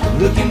money?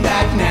 Looking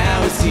back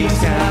now, it seems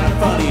kind of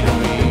funny to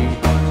me.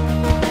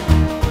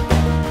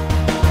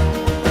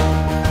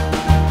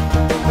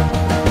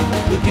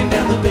 Looking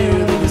down the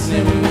barrel, it was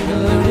never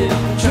even loaded.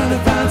 Trying to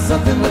find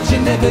something, but you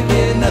never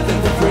get nothing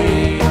for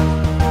free.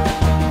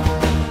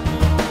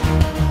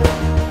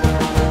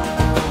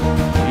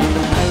 In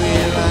the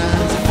highway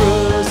lines are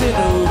frozen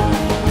over.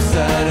 Which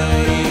side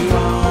are you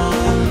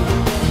on?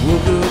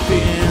 Woke up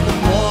in the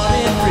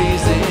morning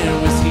freezing,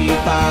 whiskey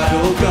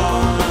bottle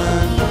gone.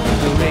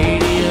 The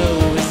radio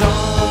is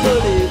on,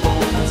 but it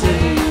won't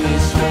tell you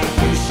which way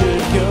you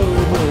should go.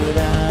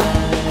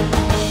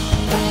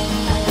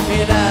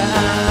 But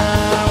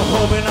I'm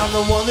hoping I'm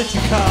the one that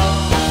you call.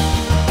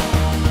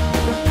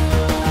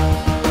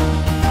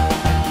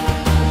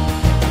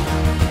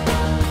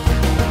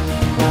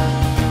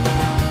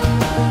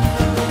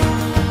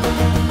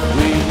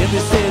 We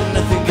never said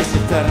nothing, guess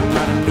you thought I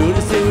might have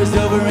noticed it was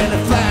over in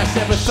a flash.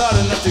 Never thought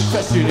enough to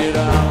question it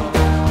all.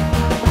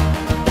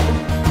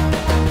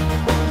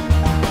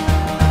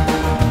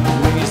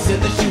 When you said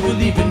that you were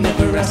leaving,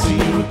 never asked where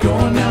you were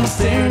going. Now I'm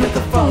staring at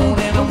the phone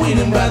and I'm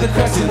waiting by the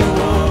cracks in the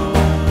wall.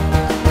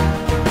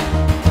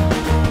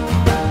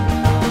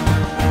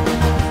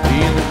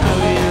 And the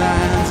highway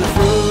lines are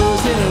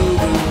frozen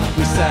over.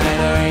 Which side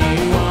are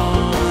you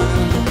on?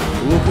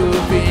 Woke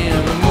up in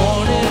the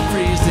morning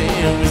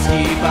freezing,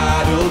 whiskey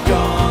bottle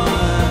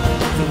gone.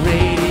 The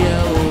radio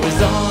is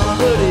on,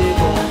 but it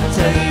won't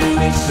tell you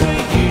which way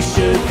you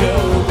should go.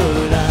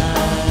 But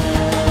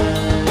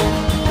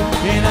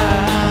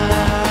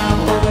I'm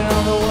hoping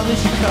I'm the one that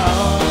you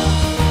call.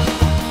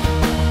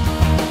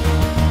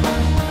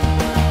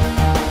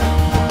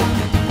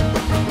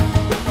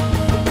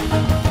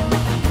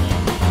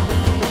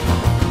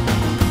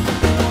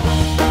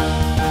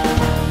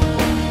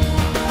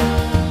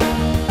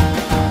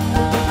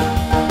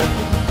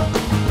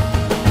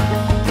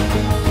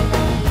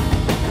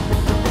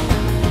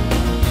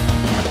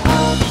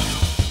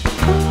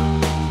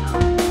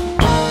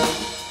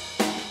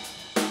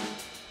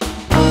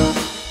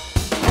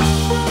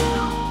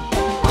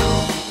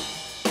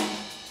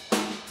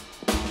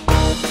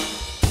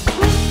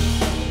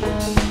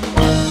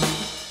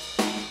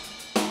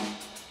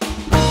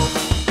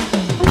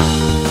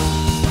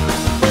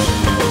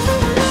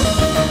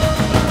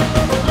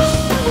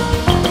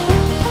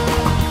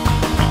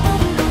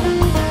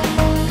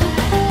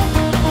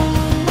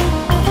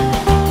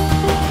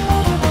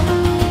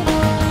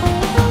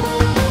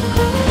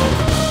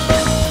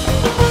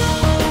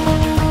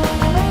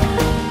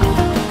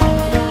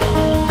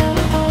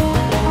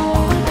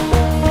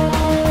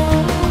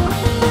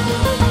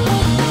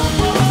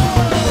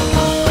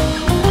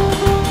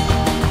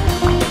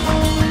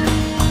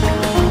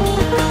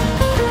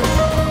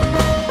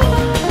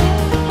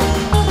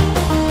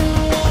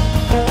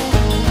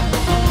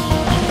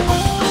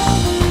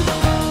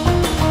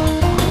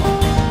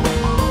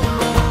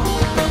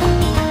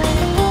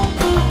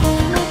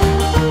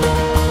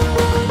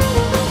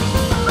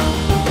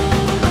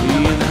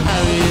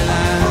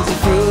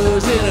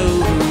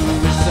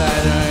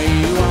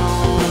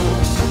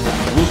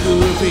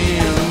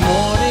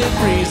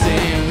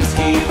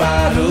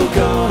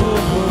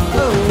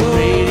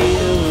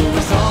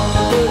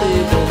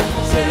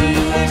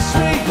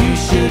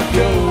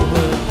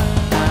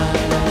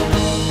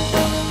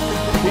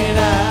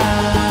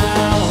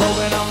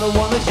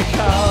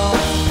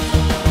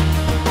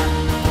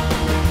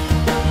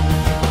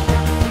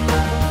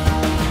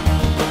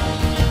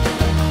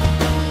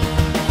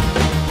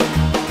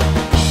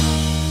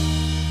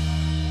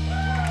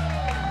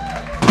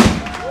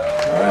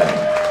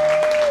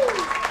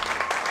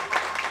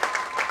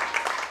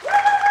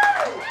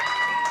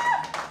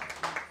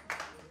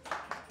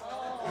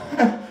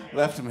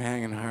 left him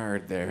hanging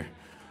hard there.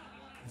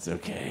 It's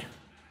okay.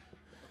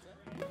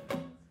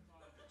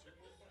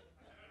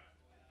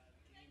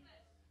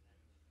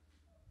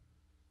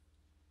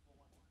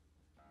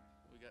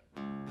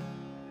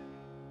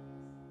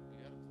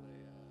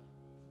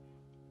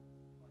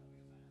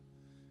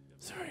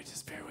 Sorry,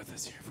 just bear with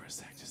us here for a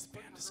sec. Just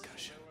band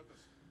discussion.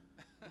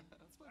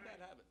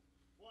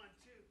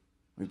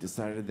 We've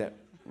decided that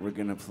we're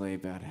gonna play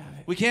Bad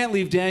Habit. We can't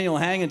leave Daniel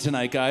hanging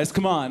tonight, guys.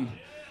 Come on.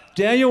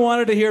 Daniel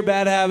wanted to hear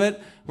Bad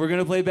Habit. We're going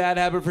to play Bad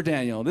Habit for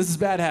Daniel. This is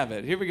Bad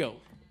Habit. Here we go.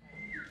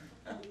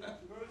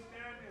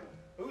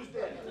 Who's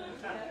Daniel?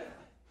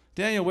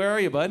 Daniel, where are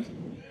you, bud?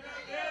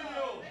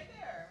 Daniel! Right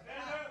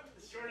there.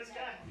 The shortest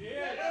guy.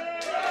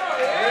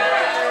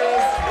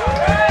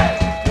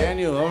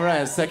 Daniel, all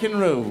right, second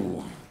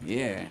row.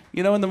 Yeah.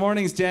 You know, in the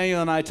mornings,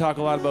 Daniel and I talk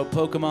a lot about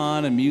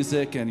Pokemon and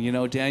music, and, you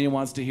know, Daniel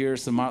wants to hear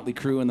some Motley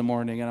Crue in the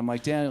morning, and I'm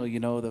like, Daniel, you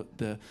know,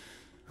 the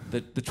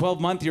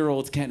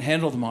 12-month-year-olds can't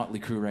handle the Motley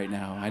Crue right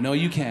now. I know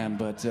you can,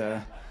 but,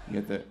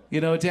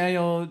 you know,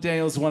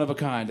 Daniel's one of a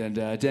kind, and,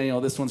 Daniel,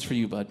 this one's for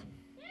you, bud.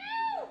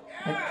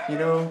 You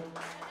know,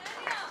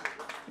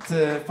 it's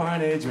a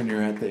fine age when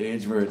you're at the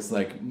age where it's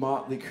like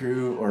Motley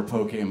Crue or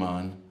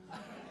Pokemon.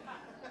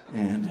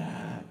 And,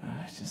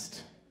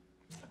 just,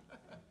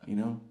 you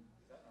know,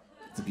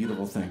 it's a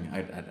beautiful thing.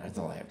 That's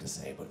all I have to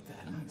say about that.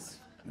 I'm just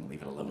gonna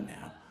leave it alone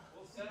now.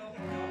 We'll settle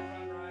for Elk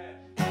Run Riot.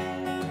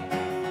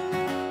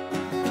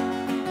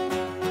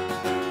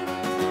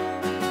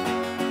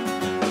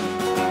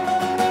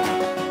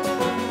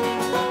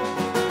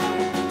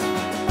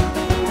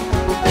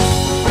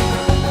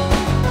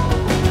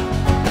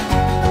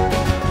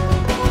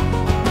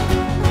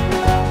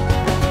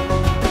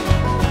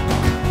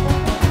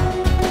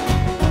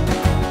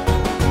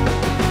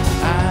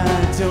 I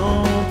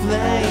don't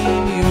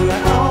blame you. I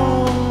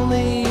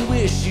only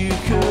wish you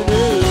could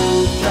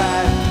have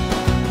tried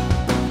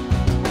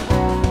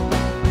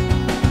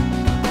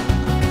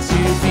to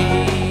be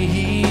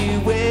here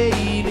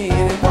waiting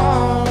and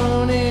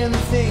wanting the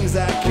things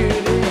I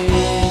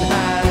couldn't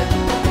hide.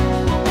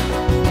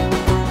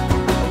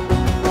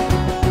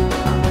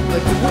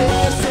 Like the way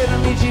I said I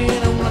need you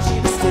and I want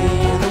you to stay,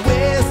 and the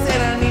way I said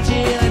I need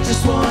you and I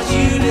just want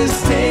you to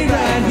stay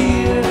right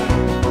here.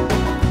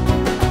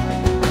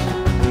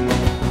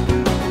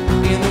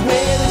 In the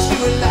way that you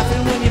were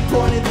laughing when you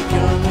pointed the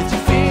gun with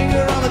your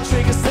finger on the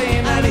trigger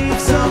saying I need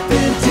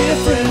something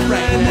different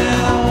right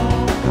now.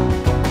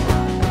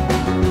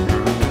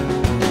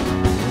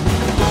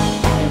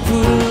 You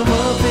put 'em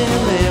up and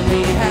let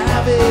me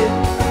have it.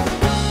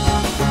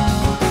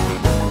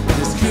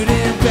 This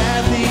couldn't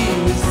badly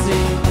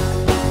seem,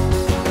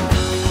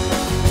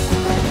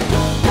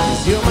 'cause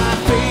you're my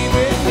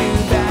favorite new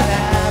bad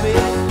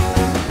habit,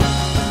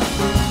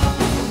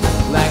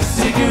 like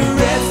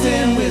cigarettes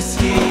and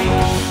whiskey.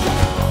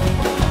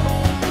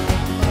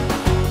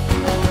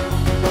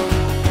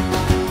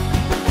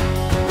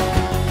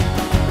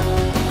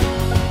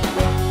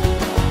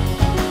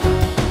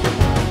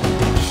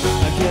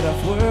 I get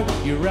off work,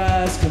 your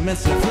eyes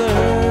commence to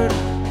flirt,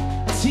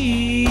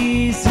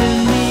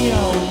 teasing me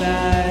all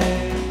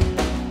night.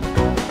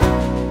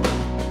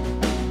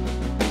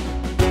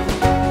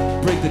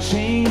 Break the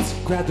chains,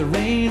 grab the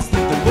reins,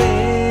 lead the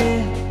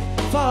way,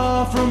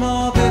 far from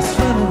all this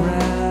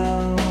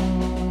runaround.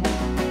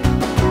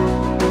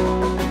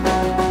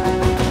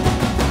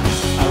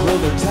 I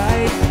roll her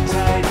tight,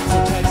 tight, so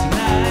tight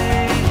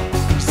tonight.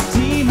 These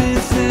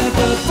demons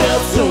never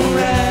felt so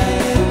right.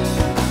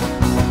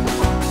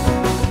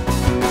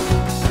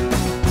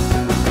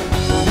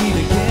 Meet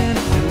again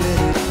and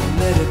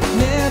let it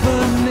never,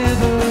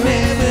 never,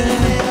 never,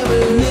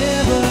 never,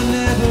 never,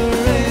 never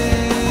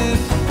end.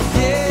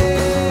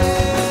 Yeah.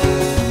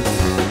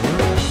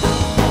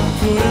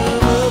 Put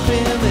 'em up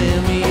and let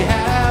me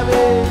have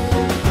it.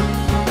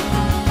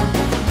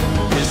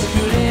 This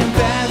couldn't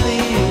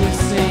badly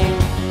seem,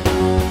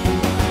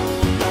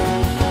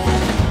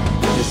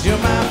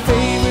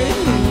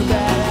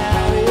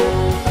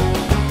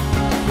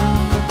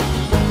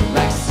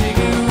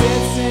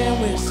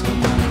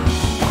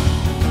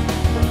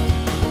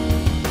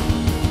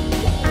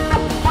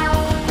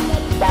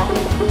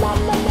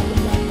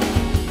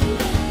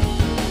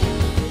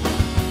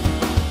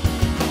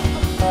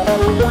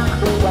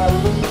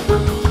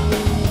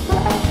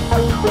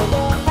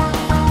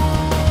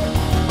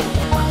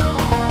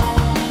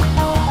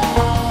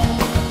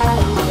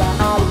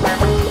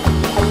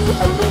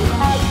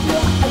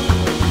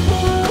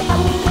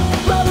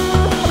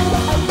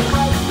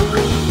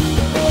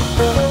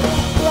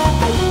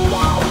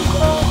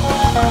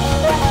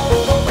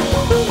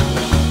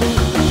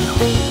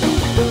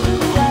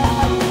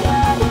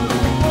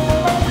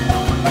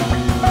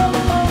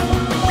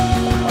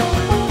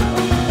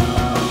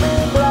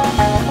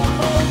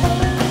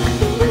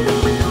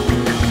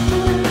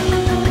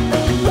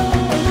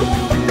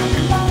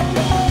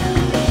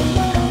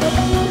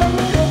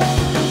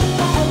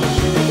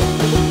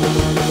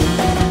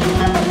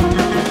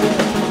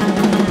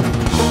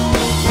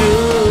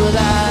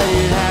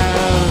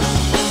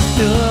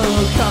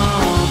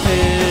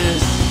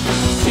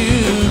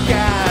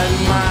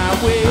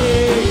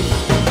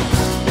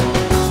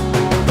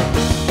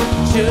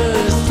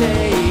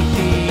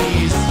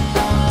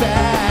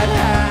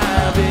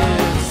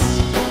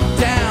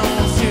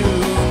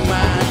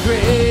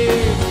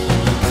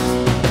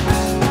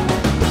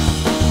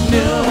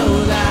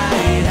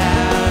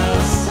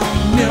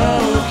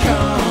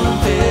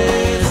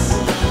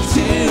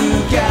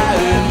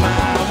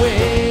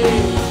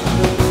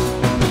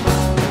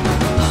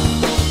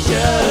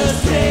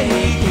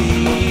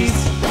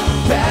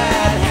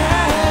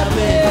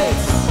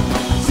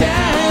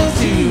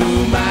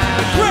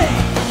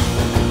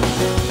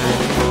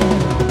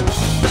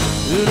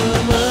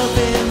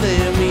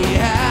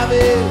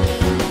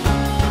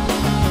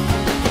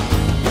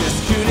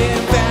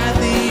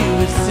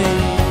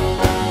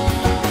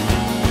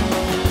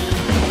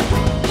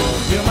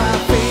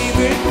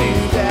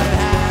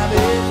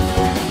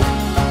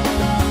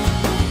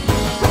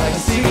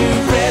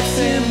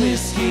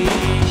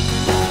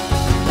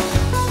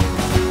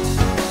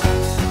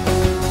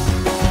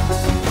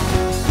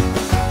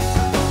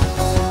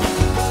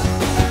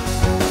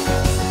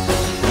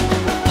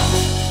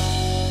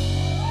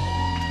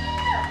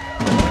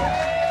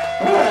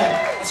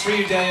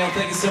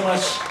 so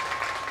much.